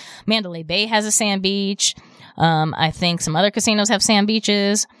beaches. Mandalay Bay has a sand beach. I think some other casinos have sand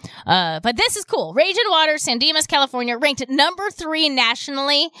beaches. But this is cool. Ragin' Waters, San Dimas, California, ranked number 3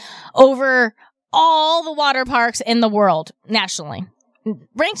 nationally over all the water parks in the world nationally. Ranked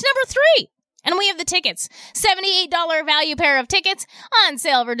number 3. And we have the tickets. $78 value pair of tickets on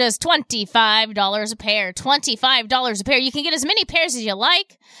sale for just $25 a pair. $25 a pair. You can get as many pairs as you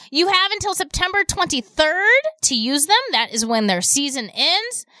like. You have until September 23rd to use them. That is when their season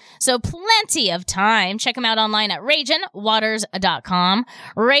ends. So plenty of time. Check them out online at RaginWaters.com.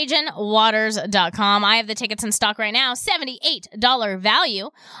 RaginWaters.com. I have the tickets in stock right now. $78 value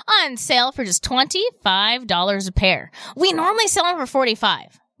on sale for just $25 a pair. We normally sell them for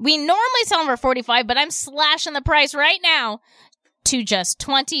 $45. But I'm slashing the price right now. to just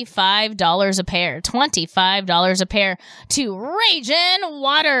 $25 a pair. $25 a pair to Ragin'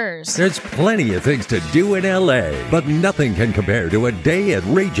 Waters. There's plenty of things to do in LA, but nothing can compare to a day at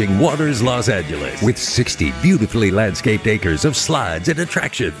Raging Waters Los Angeles. With 60 beautifully landscaped acres of slides and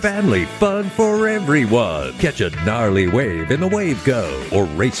attraction, family fun for everyone. Catch a gnarly wave in the Wave Go, or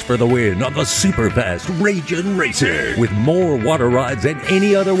race for the win on the super fast Ragin' Racer. With more water rides than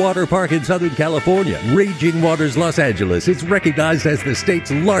any other water park in Southern California, Raging Waters Los Angeles is recognized as the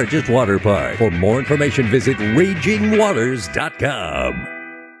state's largest water park. For more information, visit ragingwaters.com.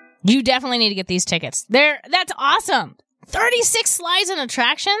 You definitely need to get these tickets. That's awesome. 36 slides and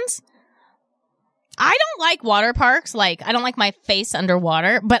attractions. I don't like water parks. Like, I don't like my face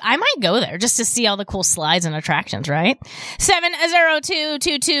underwater, but I might go there just to see all the cool slides and attractions, right?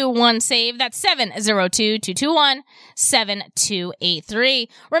 702-221-SAVE. That's 702-221-7283.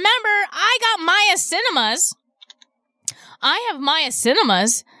 Remember, I got Maya Cinemas. I have Maya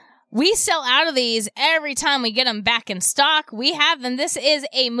Cinemas. We sell out of these every time we get them back in stock. We have them. This is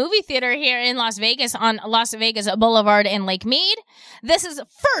a movie theater here in Las Vegas on Las Vegas Boulevard in Lake Mead. This is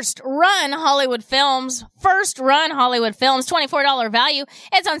First Run Hollywood Films. First Run Hollywood Films, $24 value.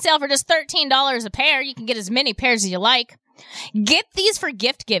 It's on sale for just $13 a pair. You can get as many pairs as you like. Get these for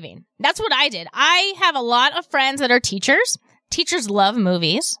gift giving. That's what I did. I have a lot of friends that are teachers. Teachers love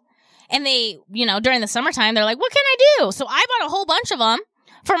movies. And they, during the summertime, they're like, what can I do? So I bought a whole bunch of them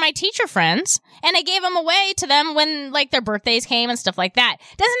for my teacher friends, and I gave them away to them when, their birthdays came and stuff like that.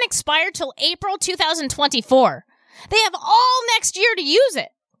 Doesn't expire till April 2024. They have all next year to use it.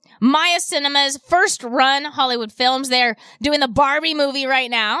 Maya Cinemas, First Run Hollywood Films. They're doing the Barbie movie right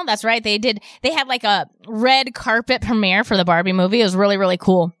now. That's right. They had a red carpet premiere for the Barbie movie. It was really, really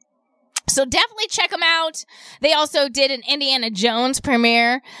cool. So definitely check them out. They also did an Indiana Jones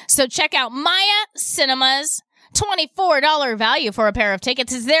premiere. So check out Maya Cinemas. $24 value for a pair of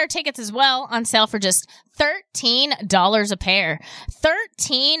tickets. Is there tickets as well on sale for just $13 a pair.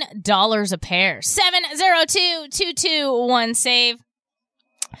 $13 a pair. 702-221-SAVE.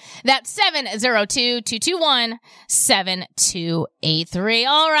 That's 702-221-7283.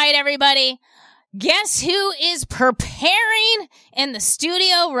 All right, everybody. Guess who is preparing in the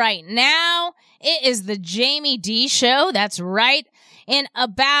studio right now? It is the Jamie D Show. That's right. In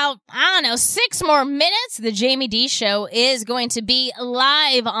about, 6 more minutes, the Jamie D Show is going to be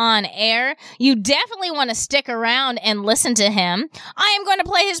live on air. You definitely want to stick around and listen to him. I am going to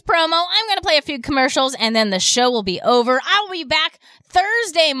play his promo. I'm going to play a few commercials, and then the show will be over. I will be back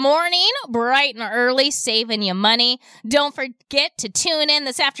Thursday morning, bright and early, saving you money. Don't forget to tune in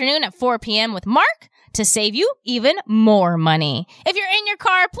this afternoon at 4 p.m. with Mark to save you even more money. If you're in your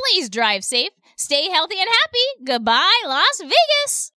car, please drive safe, stay healthy and happy. Goodbye, Las Vegas.